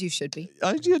 And as you should be.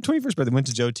 I did 21st birthday. Went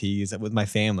to Joe T's with my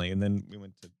family, and then we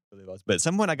went to Billy Bob's. But at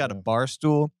some point I got a bar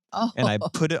stool and I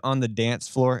put it on the dance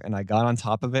floor, and I got on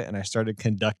top of it and I started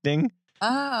conducting.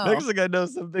 Oh. Next thing I know,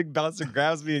 some big bouncer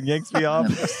grabs me and yanks me off.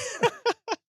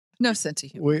 No sense of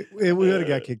humor. We would have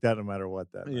got kicked out no matter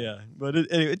what. That. Yeah, but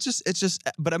anyway, it's just.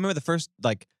 But I remember the first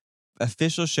like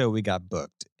official show we got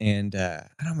booked, and I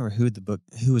don't remember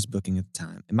who was booking at the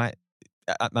time.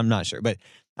 I'm not sure, but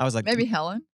I was like, maybe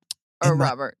Helen or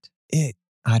Robert.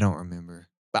 I don't remember,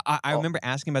 but I remember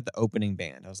asking about the opening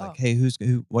band. I was like, hey,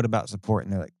 who? What about support?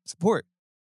 And they're like, support.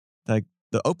 Like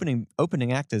the opening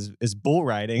act is bull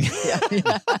riding.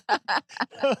 Yeah.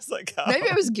 I was like, maybe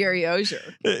it was Gary Osier.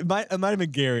 It might have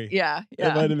been Gary. Yeah.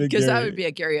 It might have been because Gary. that would be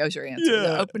a Gary Osier answer. Yeah.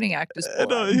 The opening act is bull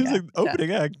No, riding. he was like,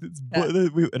 opening act. It's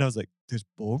and I was like, there's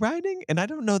bull riding? And I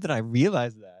don't know that I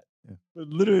realized that. Yeah. But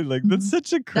literally, like, that's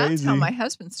such a crazy. That's how my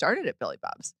husband started at Billy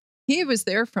Bob's. He was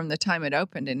there from the time it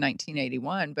opened in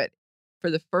 1981, but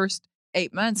for the first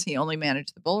 8 months, he only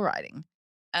managed the bull riding.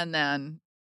 And then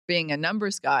being a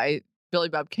numbers guy, Billy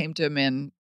Bob came to him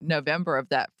in November of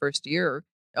that first year,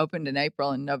 opened in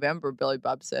April. In November, Billy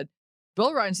Bob said,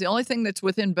 bull riding's the only thing that's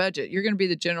within budget. You're going to be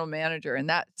the general manager. And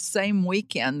that same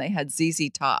weekend, they had ZZ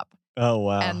Top. Oh,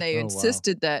 wow. And they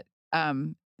insisted that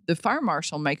the fire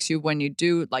marshal makes you, when you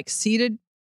do like seated,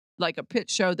 like a pit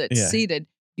show that's seated,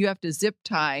 you have to zip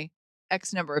tie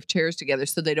X number of chairs together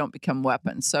so they don't become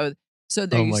weapons. So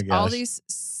there's all these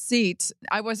seats.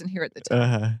 I wasn't here at the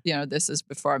time. This is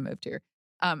before I moved here.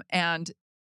 And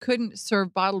couldn't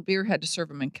serve bottled beer, had to serve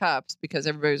them in cups because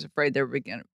everybody was afraid they were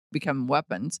going to become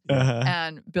weapons. Uh-huh.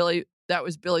 And that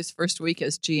was Billy's first week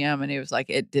as GM, and he was like,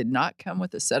 it did not come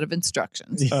with a set of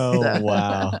instructions. Oh, So-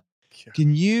 wow.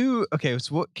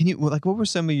 What were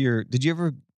some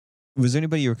of was there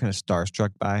anybody you were kind of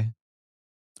starstruck by?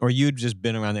 Or you'd just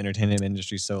been around the entertainment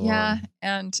industry so long? Yeah,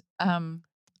 and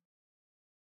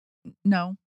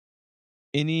no.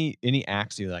 Any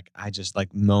acts you like, I just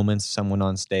like moments, someone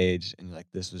on stage, and you're like,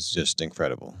 this was just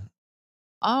incredible.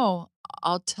 Oh,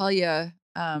 I'll tell you,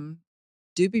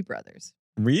 Doobie Brothers.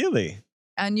 Really?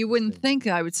 And you wouldn't think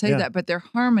I would say Yeah. that, but their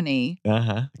harmony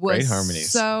Uh-huh. was Great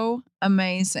harmonies. so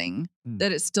amazing Hmm.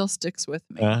 that it still sticks with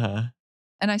me. Uh-huh.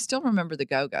 And I still remember the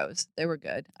Go-Go's. They were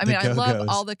good. I The mean, I love Go-Go's.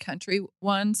 all the country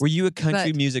ones. Were you a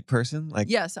country But- music person? Like,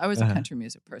 Yes, I was Uh-huh. a country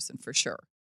music person for sure.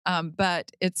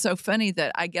 But it's so funny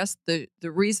that I guess the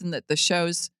reason that the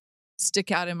shows stick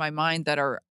out in my mind that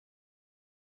are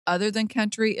other than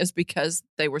country is because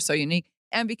they were so unique,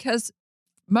 and because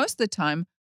most of the time,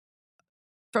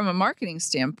 from a marketing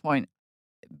standpoint,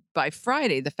 by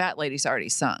Friday the Fat Lady's already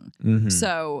sung. mhm.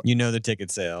 So You know the ticket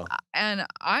sale. and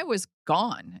I was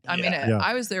gone. I mean, Yeah. Yeah.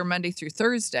 I was there Monday through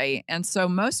Thursday. And so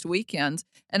most weekends,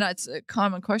 and it's a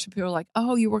common question, people are like,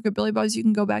 oh, you work at Billy Bob's, you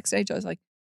can go backstage. I was like,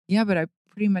 yeah, but I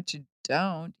pretty much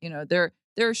don't. You know, there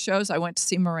are shows. I went to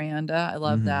see Miranda. I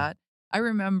love Mhm. that. I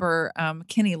remember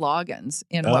Kenny Loggins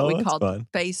in what we that's called fun.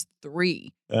 Phase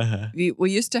 3. Uh-huh.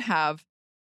 We used to have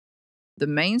the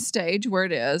main stage where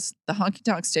it is, the honky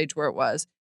tonk stage where it was,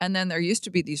 and then there used to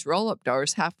be these roll up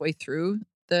doors halfway through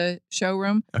the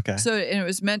showroom. Okay. So and it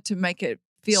was meant to make it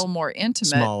feel more intimate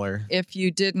Smaller. if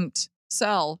you didn't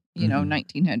sell, Mhm.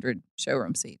 1,900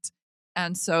 showroom seats.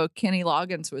 And so Kenny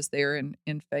Loggins was there in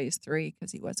Phase 3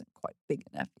 because he wasn't quite big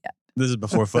enough yet. This is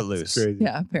before That's Footloose. crazy.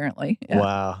 Yeah, apparently. Yeah.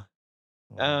 Wow.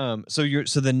 So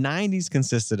the 90s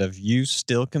consisted of you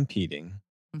still competing,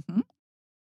 hmm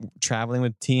traveling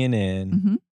with TNN,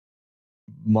 hmm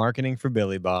marketing for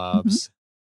Billy Bob's.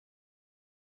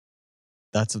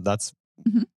 That's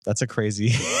Mhm. that's a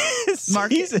crazy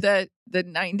Market season. the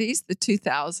 90s, the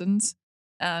 2000s,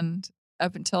 and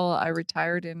up until I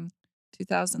retired in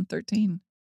 2013.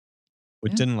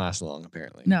 Which Yeah. didn't last long,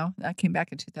 apparently. No, I came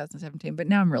back in 2017, but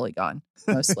now I'm really gone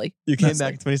mostly. You came Mostly.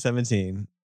 back in 2017.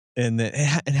 And then,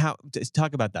 and how? Just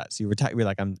talk about that. So you retired. You're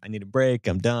like, I need a break.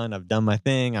 I'm done. I've done my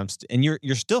thing. And you're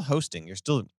still hosting. You're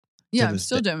still. Yeah, to I'm this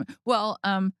still day. doing well.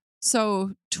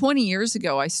 So 20 years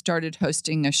ago, I started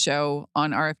hosting a show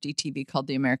on RFD TV called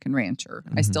The American Rancher.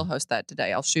 I still host that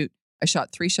today. I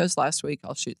shot 3 shows last week.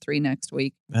 I'll shoot 3 next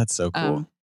week. That's so cool.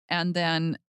 And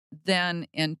then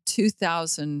in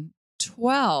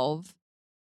 2012,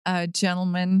 a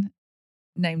gentleman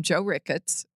named Joe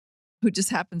Ricketts, who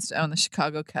just happens to own the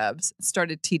Chicago Cubs,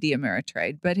 started TD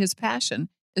Ameritrade, but his passion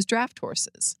is draft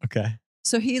horses. Okay.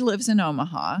 So he lives in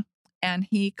Omaha, and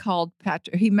he called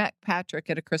Patrick. He met Patrick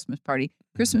at a Christmas party.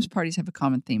 Christmas parties have a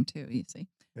common theme too, you see.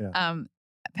 Yeah.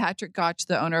 Patrick Gotch,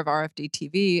 the owner of RFD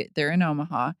TV, they're in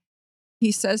Omaha.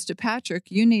 He says to Patrick,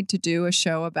 "You need to do a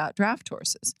show about draft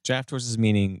horses. Draft horses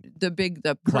meaning The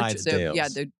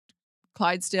Clydesdales. the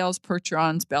Clydesdales,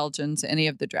 Percherons, Belgians, any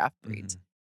of the draft breeds."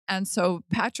 And so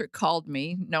Patrick called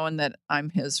me, knowing that I'm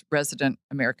his resident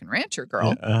American Rancher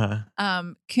girl. Yeah,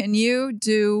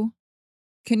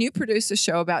 Can you produce a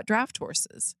show about draft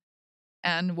horses?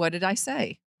 And what did I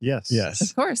say? Yes. Yes.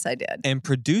 Of course I did. And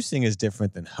producing is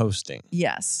different than hosting.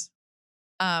 Yes.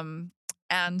 And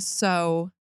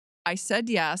so I said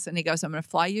yes. And he goes, I'm going to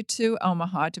fly you to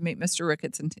Omaha to meet Mr.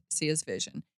 Ricketts and see his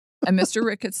vision. And Mr.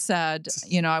 Ricketts said,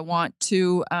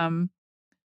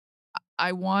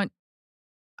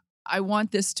 I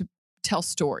want this to tell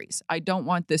stories. I don't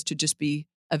want this to just be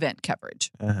event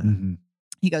coverage. Uh-huh. Mhm.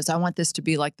 He goes, I want this to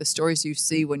be like the stories you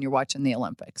see when you're watching the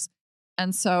Olympics.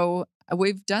 And so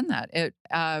we've done that.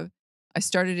 I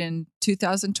started in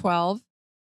 2012,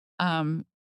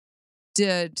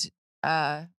 did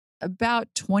about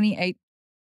 28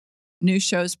 new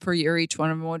shows per year. Each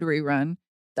one of them would rerun.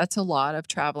 That's a lot of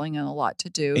traveling and a lot to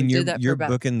do. And did that you're for about,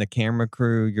 booking the camera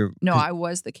crew. no, I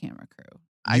was the camera crew.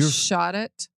 I You're- shot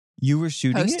it, You were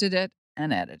shooting it? hosted it,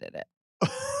 and edited it.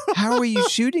 How were you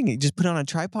shooting it? Just put it on a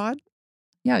tripod?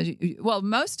 Yeah. Well,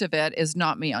 most of it is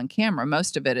not me on camera.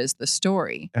 Most of it is the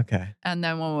story. Okay. And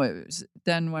then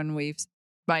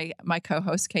my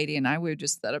co-host Katie and I, we would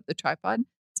just set up the tripod,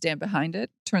 stand behind it,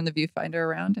 turn the viewfinder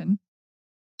around, and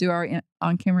do our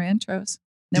on-camera intros.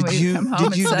 Then Did we you come home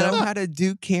did you and set know up. how to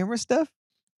do camera stuff?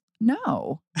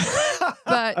 No,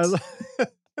 But- I lo-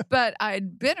 but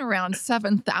I'd been around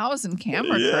 7,000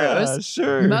 camera Yeah, crews.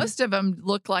 sure. Most of them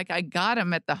look like I got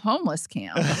them at the homeless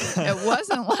camp. It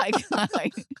wasn't like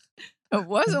It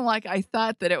wasn't like I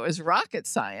thought that it was rocket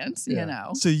science, Yeah. you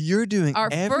know. So you're doing Our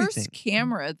everything. first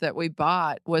camera that we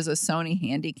bought was a Sony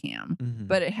Handycam, Mhm.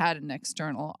 but it had an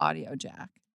external audio jack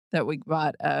that we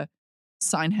bought a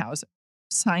Sennheiser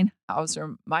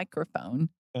microphone,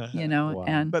 you know, Wow.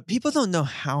 and But people don't know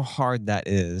how hard that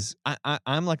is.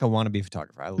 I'm like a wannabe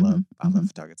photographer. I love Mhm.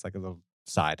 photography. It's like a little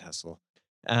side hustle.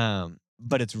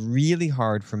 But it's really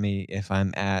hard for me if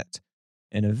I'm at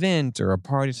an event or a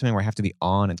party or something where I have to be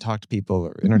on and talk to people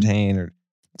or entertain or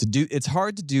to do. It's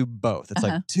hard to do both. It's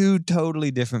Uh-huh. like two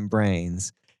totally different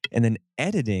brains. And then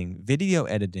video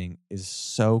editing is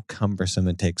so cumbersome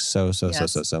and takes so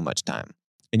much time.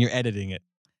 And you're editing it.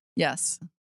 yes.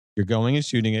 You're going and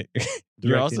shooting it.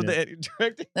 You're also Directing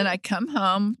directing. Then I come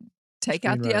home, take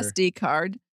out the Screenwriter. SD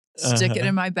card, stick it Uh-huh.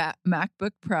 in my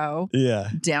MacBook Pro, Yeah.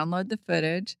 download the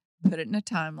footage, put it in a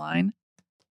timeline,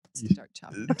 start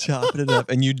chopping it up. Chopping it up,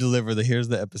 and you deliver here's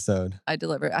the episode. I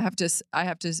deliver it. I have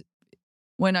to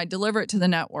when I deliver it to the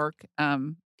network,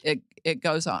 it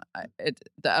goes on. The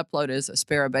upload is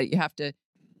Aspera, but you have to.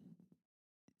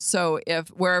 So if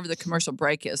wherever the commercial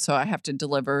break is, so I have to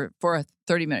deliver for a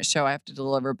 30-minute show. I have to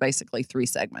deliver basically 3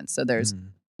 segments. So there's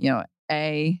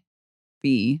A,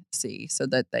 B, C, so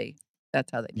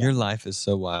that's how they do. Your it. life is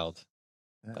so wild.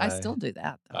 I still do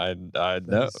that though. I That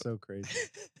know. is so crazy.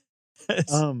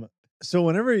 It's- So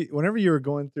whenever you were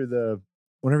going through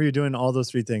whenever you're doing all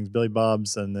those 3 things, Billy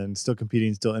Bob's and then still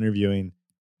competing, still interviewing,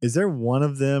 is there one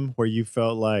of them where you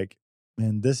felt like,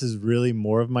 man, this is really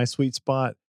more of my sweet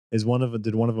spot? Did one of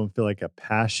them feel like a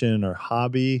passion or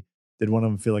hobby? Did one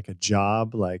of them feel like a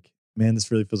job? Like, man,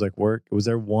 this really feels like work. Was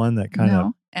there one that kind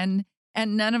of No, and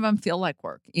none of them feel like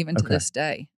work, even to Okay. this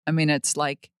day. I mean, it's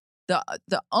like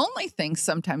the only thing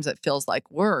sometimes that feels like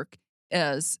work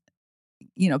is,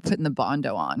 putting the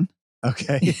Bondo on.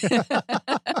 okay?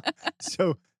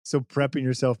 so prepping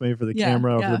yourself maybe for the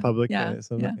camera or for the public.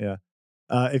 Yeah.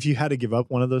 If you had to give up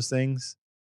one of those things,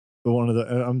 but one of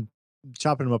the I'm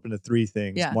chopping them up into 3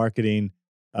 things: Yeah. marketing,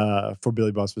 for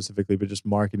Billy Bob specifically, but just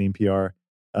marketing, PR.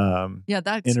 Yeah,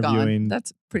 that's Interviewing. gone.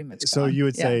 That's pretty much So gone. you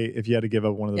would Yeah. say if you had to give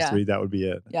up one of those Yeah. 3, that would be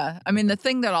it. Yeah. I mean, the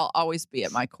thing that I'll always be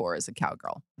at my core is a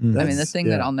cowgirl. I mean, the That's- thing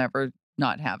that yeah. I'll never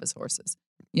not have is horses.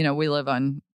 We live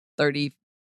on 30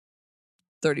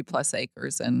 plus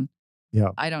acres, and Yeah.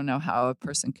 I don't know how a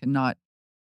person could not,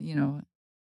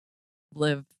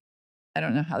 live. I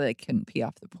don't know how they couldn't pee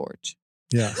off the porch.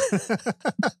 Yeah.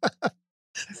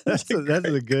 That's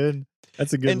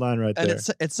a good line right and there.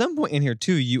 at some point in here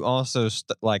too, you also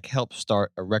helped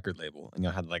start a record label, and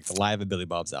you had the Live at Billy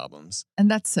Bob's albums And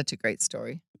that's such a great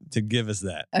story. to give us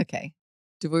that. Okay.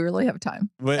 Do we really have time?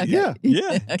 But Okay. yeah,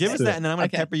 give Okay. us that, and then I'm gonna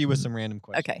Okay. pepper you with some random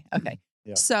questions. Okay.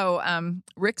 Yeah. So,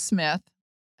 Rick Smith,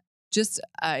 just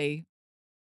a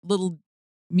little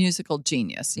musical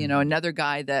genius, another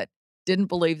guy that didn't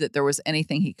believe that there was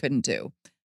anything he couldn't do.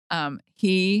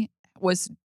 He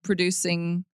was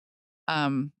producing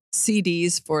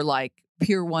CDs for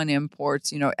Pier 1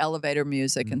 Imports, elevator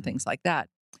music and things like that.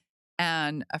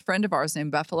 And a friend of ours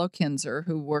named Buffalo Kinzer,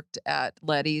 who worked at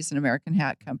Letty's, an American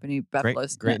Hat Company.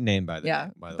 Buffalo's Great name by the yeah,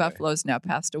 way. By the Buffalo's now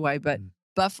passed away, but Mhm.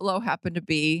 Buffalo happened to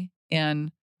be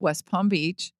in West Palm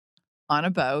Beach on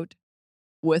a boat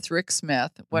with Rick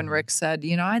Smith when Mhm. Rick said,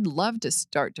 I'd love to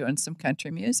start doing some country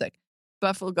music.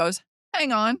 Buffalo goes,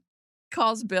 hang on,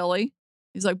 calls Billy.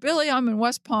 He's like, Billy, I'm in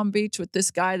West Palm Beach with this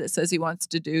guy that says he wants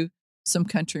to do some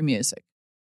country music.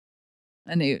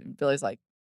 And Billy's like,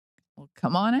 well,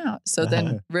 come on out. So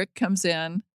then Rick comes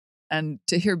in, and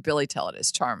to hear Billy tell it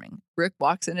is charming. Rick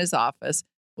walks in his office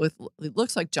with, it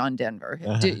looks like John Denver.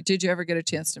 Did you ever get a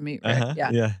chance to meet Rick?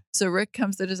 Yeah. So Rick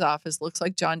comes to his office, looks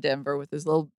like John Denver with his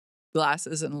little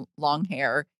glasses and long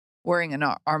hair, wearing an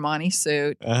Armani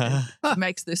suit,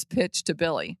 makes this pitch to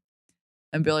Billy.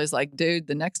 And Billy's like, dude,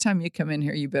 the next time you come in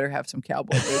here, you better have some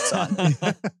cowboy boots on.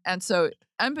 And so,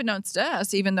 unbeknownst to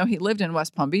us, even though he lived in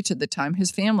West Palm Beach at the time,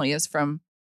 his family is from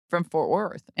Fort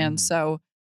Worth. And so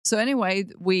anyway,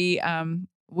 we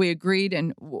agreed,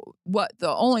 and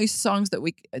the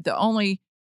only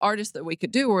artists that we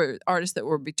could do were artists that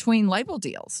were between label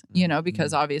deals,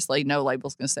 because obviously no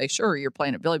label's going to say, sure, you're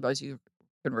playing at Billy Bob's, you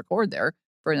can record there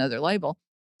for another label.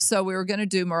 So we were going to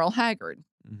do Merle Haggard.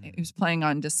 He was playing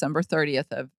on December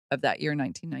 30th of that year,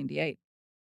 1998.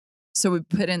 So we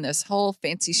put in this whole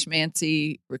fancy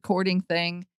schmancy recording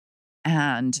thing.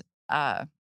 And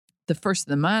the first of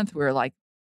the month, we were like,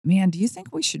 man, do you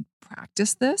think we should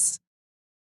practice this?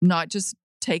 Not just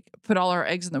put all our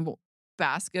eggs in the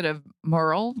basket of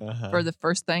Merle for the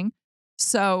first thing.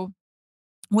 So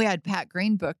we had Pat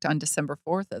Green booked on December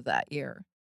 4th of that year.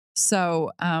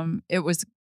 So it was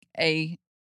a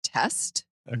test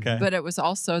Okay. but it was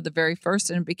also the very first,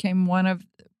 and it became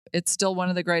it's still one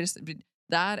of the greatest.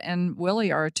 That and Willie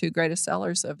are 2 greatest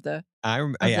sellers of the. I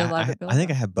Live at think I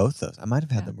Billy have both those. I might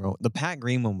have had Yeah. them roll. The Pat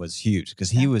Green one was huge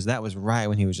because Yeah. that was right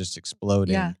when he was just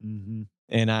exploding. Yeah. Mm-hmm.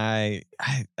 And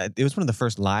it was one of the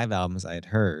first live albums I had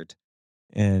heard.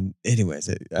 And anyways,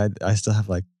 I still have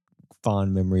like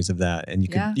fond memories of that. And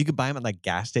you could buy them at like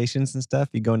gas stations and stuff.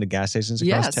 You go into gas stations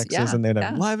across Yes, Texas yeah, and they'd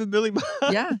have yeah. Live at Billy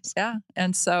Bob's. Yeah.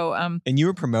 And so, And you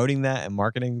were promoting that and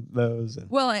marketing those.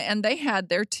 well, and they had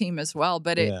their team as well,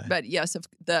 but yes, if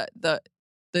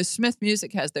the Smith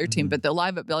Music has their team, Mhm. but the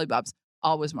Live at Billy Bob's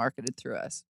always marketed through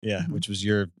us. Yeah, Mhm. which was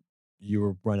you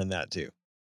were running that too.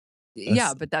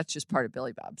 Yeah, but that's just part of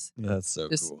Billy Bob's. That's so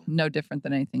Just cool. no different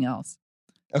than anything else.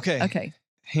 Okay. Okay.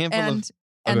 Handful And of.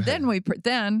 and go then ahead.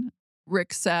 then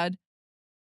Rick said a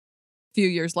few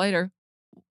years later,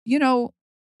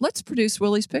 let's produce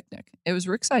Willie's Picnic. It was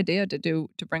Rick's idea to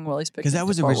bring Willie's Picnic. Because that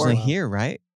was to Fort originally Worth. here,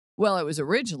 right? Well, it was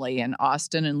originally in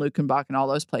Austin and Lukenbach and all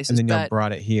those places. And then y'all but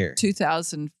brought it here.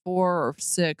 2004 or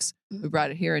 6, we brought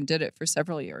it here and did it for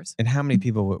several years. And how many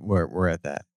people were at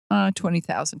that?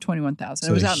 20,000, 21,000.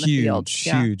 So It was a out in the field.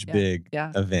 huge, big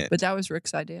yeah. event. But that was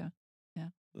Rick's idea.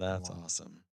 That's Wow.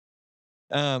 awesome.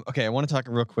 Okay, I want to talk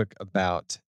real quick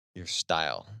about your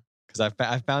style because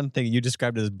I found thing you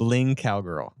described as bling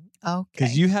cowgirl Okay.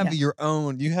 because you have Yeah. your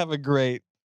own. You have a great.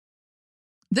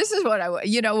 This is what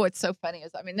what's so funny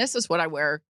is, this is what I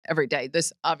wear every day.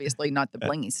 This obviously not the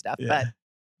blingy stuff, Yeah.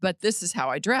 but this is how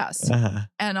I dress. Uh-huh.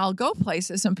 And I'll go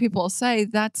places and people will say,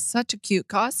 that's such a cute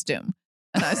costume.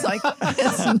 And I was like,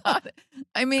 it's not.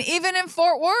 Even in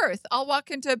Fort Worth, I'll walk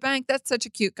into a bank. That's such a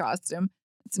cute costume.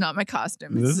 It's not my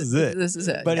costume. This is it. This is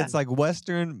it. But yeah. it's like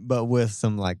Western, but with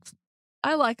some like.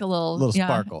 I like a little Little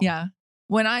sparkle. Yeah.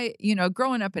 When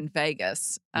growing up in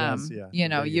Vegas, Yes,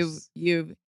 yeah, Vegas.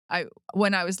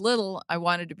 when I was little, I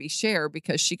wanted to be Cher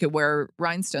because she could wear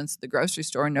rhinestones to the grocery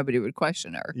store and nobody would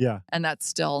question her. Yeah, And that's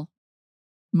still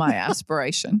my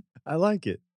aspiration. I like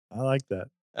it. I like that.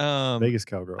 Vegas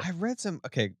cowgirl. I read some.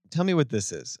 Okay, tell me what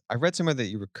this is. I read somewhere that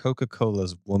you were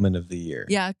Coca-Cola's Woman of the Year.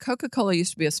 Yeah, Coca-Cola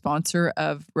used to be a sponsor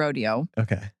of rodeo,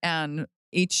 Okay. and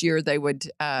each year they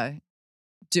would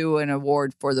do an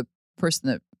award for the person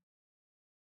that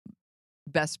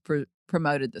best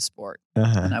promoted the sport,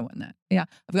 Uh-huh. and I won that. Yeah,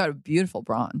 I've got a beautiful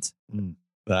bronze.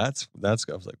 That's. I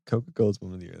was like Coca-Cola's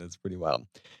Woman of the Year. That's pretty wild.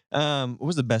 What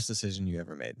was the best decision you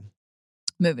ever made?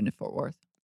 Moving to Fort Worth,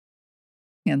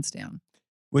 hands down.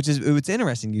 Which is it's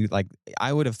interesting.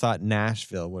 I would have thought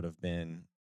Nashville would have been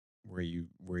where you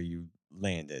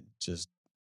landed, just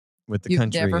with the You've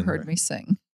country. never and heard me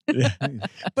sing. Yeah.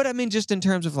 But just in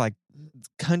terms of like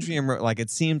country and it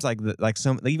seems like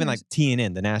even like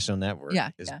TNN, the national network,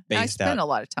 Yeah, is yeah. And I based spent out. a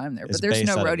lot of time there, is but there's based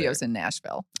out no of rodeos there. in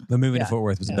Nashville. But moving to Yeah, Fort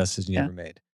Worth was the yeah, best decision you yeah. ever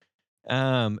made.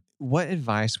 What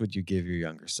advice would you give your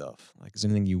younger self? Like, is there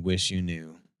anything you wish you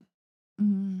knew?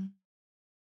 Mm.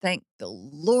 Thank the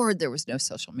Lord there was no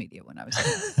social media when I was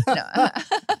no.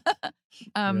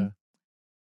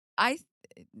 I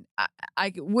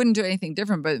wouldn't do anything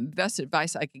different, but best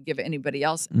advice I could give anybody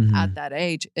else Mhm. at that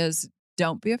age is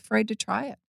don't be afraid to try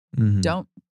it. Mhm. Don't,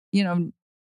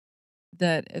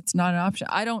 that it's not an option.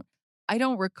 I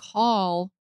don't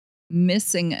recall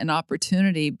missing an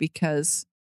opportunity because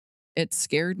it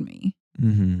scared me.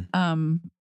 Mhm.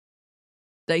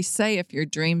 They say if your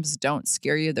dreams don't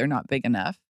scare you, they're not big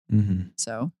enough. Mhm.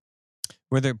 So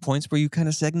Were there points where you kind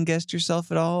of second guessed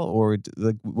yourself at all, or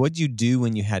like what did you do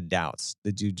when you had doubts?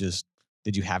 Did you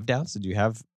have doubts? Did you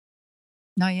have?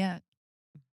 not yet.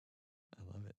 I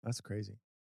love it. That's crazy.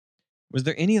 Was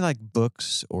there any like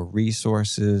books or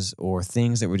resources or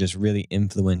things that were just really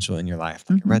influential in your life?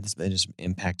 Like I read this, but it just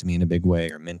impacted me in a big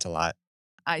way or meant a lot.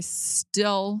 I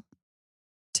still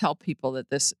tell people that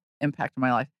this impacted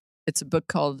my life. It's a book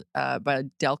called by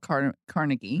Dale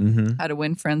Carnegie, Mm-hmm. How to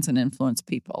Win Friends and Influence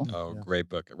People. Oh, Yeah. great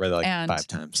book. I read it like And 5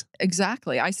 times.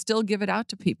 Exactly. I still give it out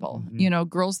to people,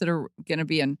 girls that are going to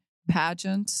be in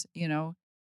pageants,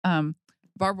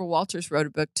 Barbara Walters wrote a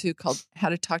book too called How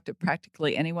to Talk to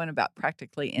Practically Anyone About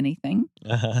Practically Anything.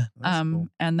 Uh-huh. That's cool.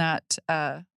 And that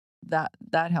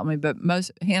helped me, but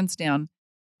most hands down,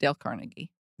 Dale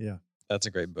Carnegie. That's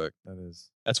a great book. That is.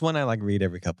 That's one I like read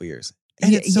every couple years.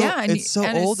 And it's so, it's so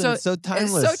old and it's so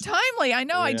timeless. It's so timely. I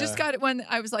know. I just Yeah. got it when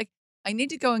I was like, I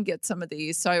need to go and get some of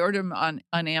these. So I ordered them on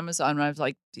Amazon. And I was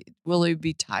like, will you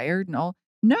be tired?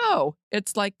 No,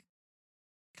 it's like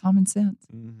common sense.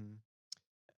 Mm-hmm.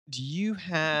 Do you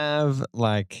have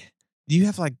like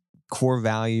core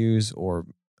values or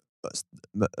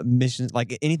missions,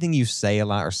 like anything you say a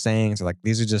lot or sayings or like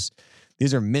these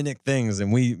these are mimic things,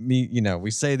 and we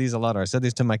say these a lot. Or I said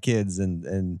these to my kids,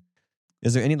 and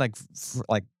is there any like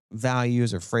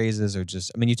values or phrases or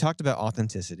just? I mean, you talked about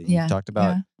authenticity. Yeah, You talked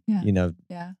about yeah.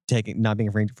 not being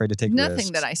afraid to take Nothing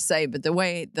risks. that I say, but the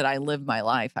way that I live my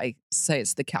life, I say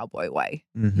it's the cowboy way.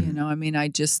 Mhm. I mean, I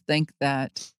just think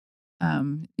that,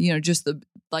 just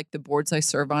the boards I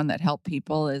serve on that help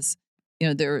people is,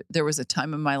 there was a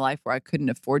time in my life where I couldn't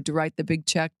afford to write the big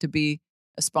check to be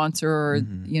a sponsor or,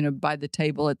 Mhm. by the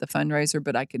table at the fundraiser,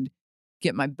 but I could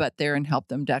get my butt there and help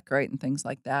them decorate and things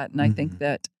like that. And I think Mhm.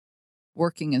 that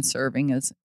working and serving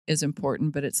is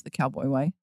important, but it's the cowboy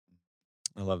way.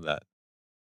 I love that.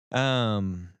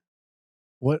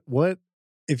 What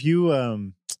if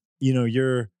you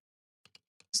you're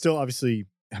still obviously,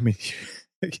 I mean,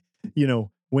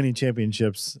 winning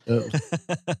championships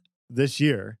this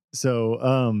year.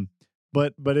 So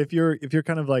but if you're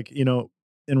kind of like,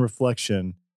 in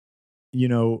reflection,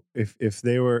 if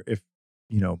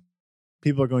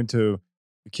people are going to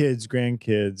kids,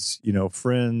 grandkids,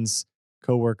 friends,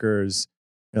 coworkers,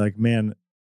 you're like, man,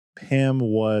 Pam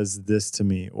was this to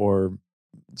me, or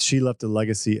she left a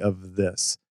legacy of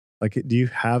this. Like, do you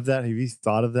have that? Have you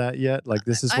thought of that yet? Like,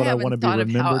 this is I what I want to haven't be thought of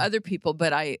how remembered. other people,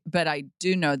 but I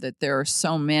do know that there are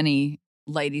so many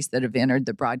ladies that have entered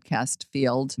the broadcast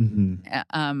field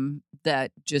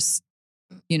that just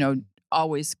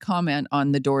always comment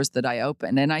on the doors that I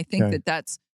open, and I think Okay. that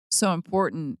that's so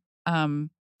important.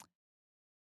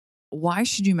 Why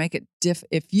should you make it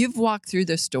if you've walked through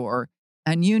this door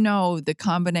and you know the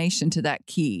combination to that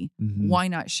key? Mhm. Why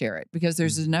not share it? Because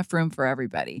there's enough room for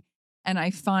everybody. And I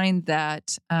find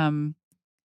that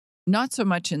not so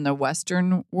much in the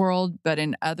Western world, but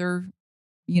in other,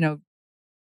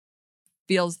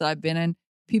 fields that I've been in,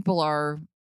 people are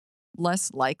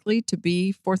less likely to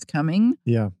be forthcoming.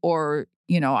 Yeah. Or,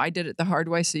 I did it the hard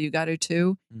way, so you got to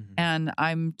too. Mhm. And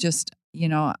I'm just,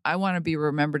 I want to be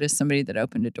remembered as somebody that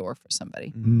opened a door for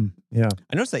somebody. Yeah.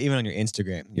 I noticed that even on your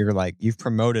Instagram, you've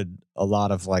promoted a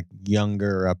lot of like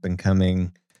younger up and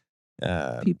coming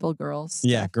People, girls.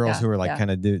 yeah, stuff. girls who are like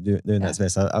kind of doing that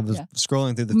space. I was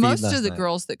scrolling through the feed Most last of the night.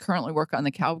 girls that currently work on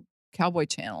the Cowboy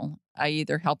Channel, I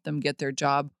either helped them get their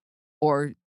job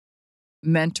or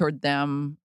mentored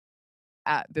them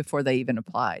before they even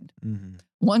applied. Mhm.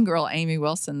 One girl, Amy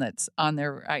Wilson, that's on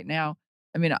there right now.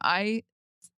 I mean, I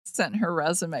sent her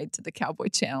resume to the Cowboy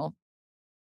Channel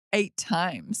 8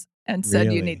 times and said,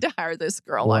 "You Really? need to hire this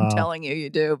girl. Wow. I'm telling you, you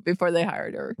do," before they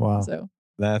hired her. Wow. So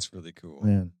That's really cool.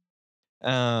 Man.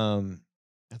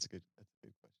 That's a good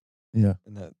question. Yeah.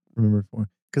 And that Remember for,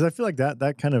 because I feel like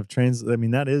that kind of I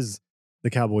mean, that is the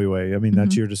cowboy way. I mean,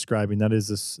 that you're describing, that is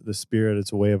the spirit.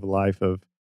 It's a way of life of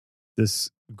this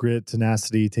grit,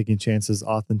 tenacity, taking chances,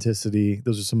 authenticity.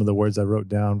 Those are some of the words I wrote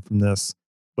down from this.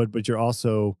 But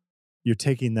you're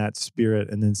taking that spirit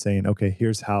and then saying, okay,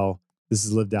 here's how this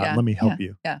is lived out. Yeah, Let me help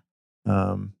you. yeah.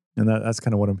 And that's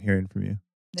kind of what I'm hearing from you.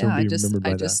 To Yeah, be remembered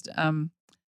by that.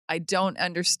 I don't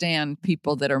understand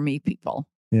people that are me people.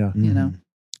 Yeah.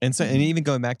 And so, and even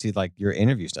going back to like your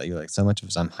interview style, you're like, so much of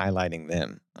us, I'm highlighting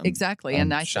them. Exactly. I'm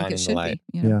And I think shining it the should light.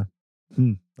 be. Yeah.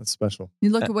 That's special. You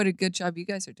look at what a good job you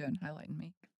guys are doing highlighting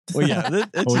me. Well, yeah.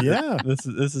 Yeah. This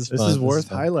is fun. This is worth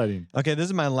fun. highlighting. Okay, this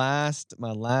is my last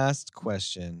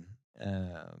question.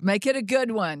 Make it a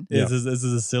good one. Yeah. This is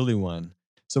a silly one.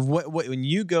 So what when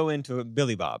you go into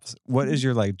Billy Bob's, what is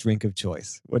your like drink of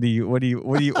choice? What do you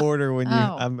order when you?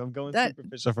 I'm going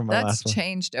superficial for my last one. That's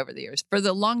changed over the years. For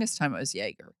the longest time, it was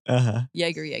Jaeger.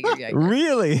 Jaeger.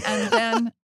 Really?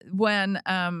 And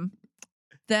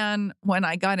then when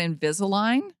I got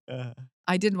Invisalign,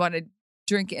 I didn't want to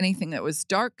drink anything that was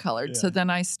dark colored. So then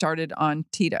I started on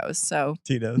Tito's. So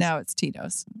Tito's. now it's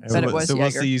Tito's. So But it was Jaeger.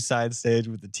 we'll see you side stage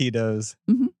with the Tito's.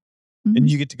 Mm-hmm. And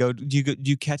you get to go. Do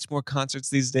you catch more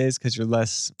concerts these days because you're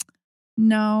less?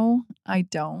 No, I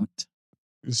don't.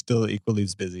 You're still equally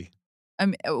as busy.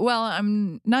 I'm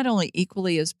not only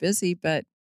equally as busy, but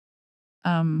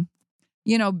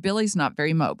Billy's not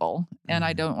very mobile, and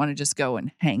I don't want to just go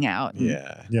and hang out.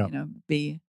 And,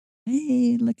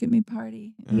 hey, look at me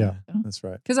party. Yeah, that's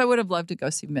right. Because I would have loved to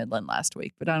go see Midland last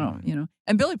week, but I don't.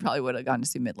 And Billy probably would have gone to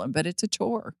see Midland, but it's a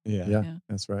chore. Yeah.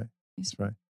 That's right. That's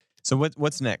right. So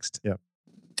what's next? Yeah.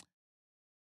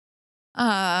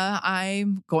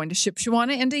 I'm going to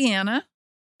Shipshewana, Indiana,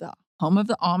 the home of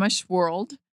the Amish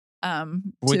world.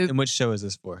 And which show is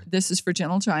this for? This is for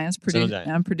Gentle Giants.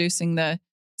 I'm producing the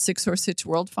 6-horse hitch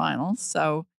world finals.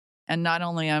 So, and not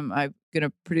only am I going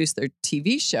to produce their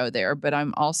TV show there, but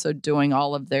I'm also doing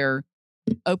all of their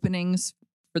openings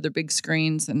for their big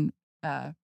screens and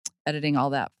editing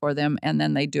all that for them. And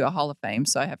then they do a Hall of Fame.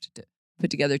 So I have to put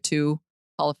together 2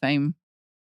 Hall of Fame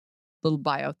little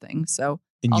bio thing. So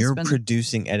And I'll you're spend-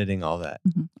 producing, editing, all that.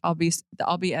 I'll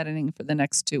be editing for the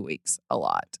next 2 weeks a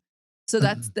lot. So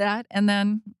that's that, and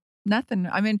then nothing.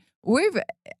 I mean,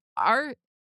 our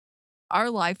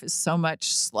life is so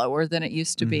much slower than it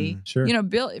used to be. Sure. You know,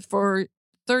 Bill, for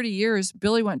 30 years,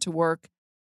 Billy went to work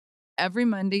every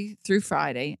Monday through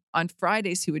Friday. On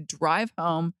Fridays, he would drive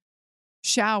home,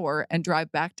 shower, and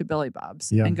drive back to Billy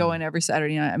Bob's and go in every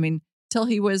Saturday night. I mean, till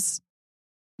he was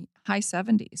high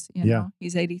 70s. You know,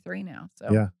 he's 83 now.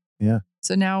 So yeah.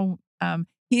 So now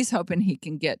he's hoping he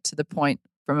can get to the point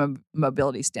from a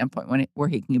mobility standpoint where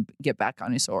he can get back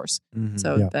on his horse.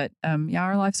 So, but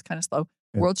our life's kind of slow.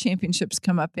 Yeah. World Championships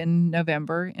come up in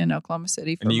November in Oklahoma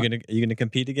City. And are you gonna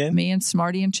compete again? Me and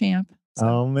Smarty and Champ. So,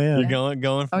 Oh man. You're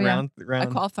going for round. I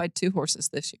qualified 2 horses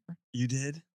this year. You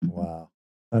did? Wow.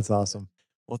 That's awesome.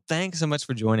 Well, thanks so much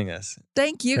for joining us.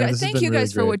 Thank you Yeah, guys. this has Thank been you really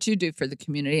guys for great. what you do for the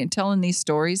community and telling these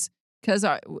stories. Because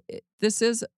this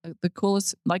is the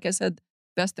coolest. Like I said,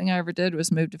 best thing I ever did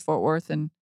was move to Fort Worth,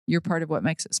 and you're part of what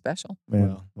makes it special.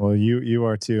 Man. Well, you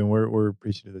are too, and we're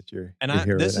appreciative that you're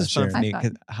here. This is fun for me High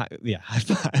because high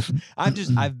five.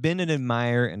 I've been an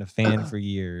admirer and a fan for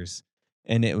years,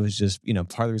 and it was just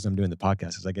part of the reason I'm doing the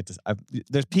podcast is I get to.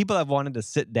 There's people I've wanted to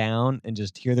sit down and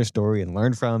just hear their story and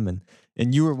learn from, and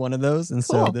you were one of those, and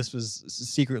so this was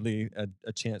secretly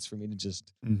a chance for me to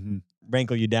just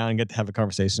rankle you down and get to have a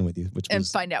conversation with you, and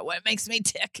find out what makes me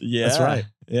tick. Yeah, that's right.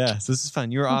 Yeah, so this is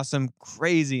fun. You're awesome,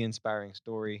 crazy, inspiring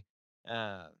story.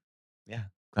 Glad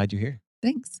you're here.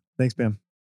 Thanks. Thanks, Pam.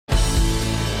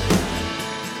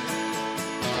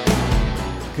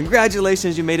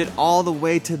 Congratulations, you made it all the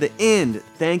way to the end.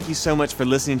 Thank you so much for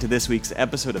listening to this week's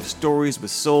episode of Stories with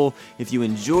Soul. If you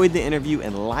enjoyed the interview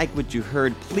and like what you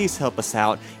heard, please help us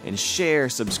out and share,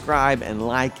 subscribe, and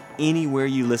like anywhere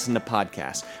you listen to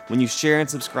podcasts. When you share and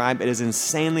subscribe, it is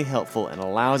insanely helpful and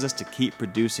allows us to keep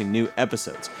producing new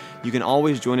episodes. You can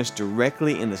always join us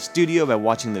directly in the studio by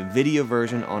watching the video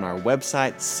version on our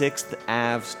website,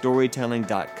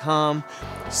 6thAveStorytelling.com.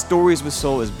 Stories with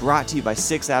Soul is brought to you by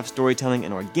 6th Ave Storytelling,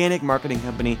 an organic marketing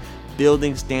company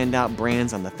building standout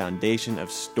brands on the foundation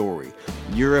of story.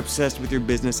 You're obsessed with your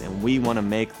business, and we want to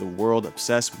make the world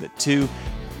obsessed with it too.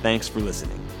 Thanks for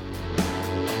listening.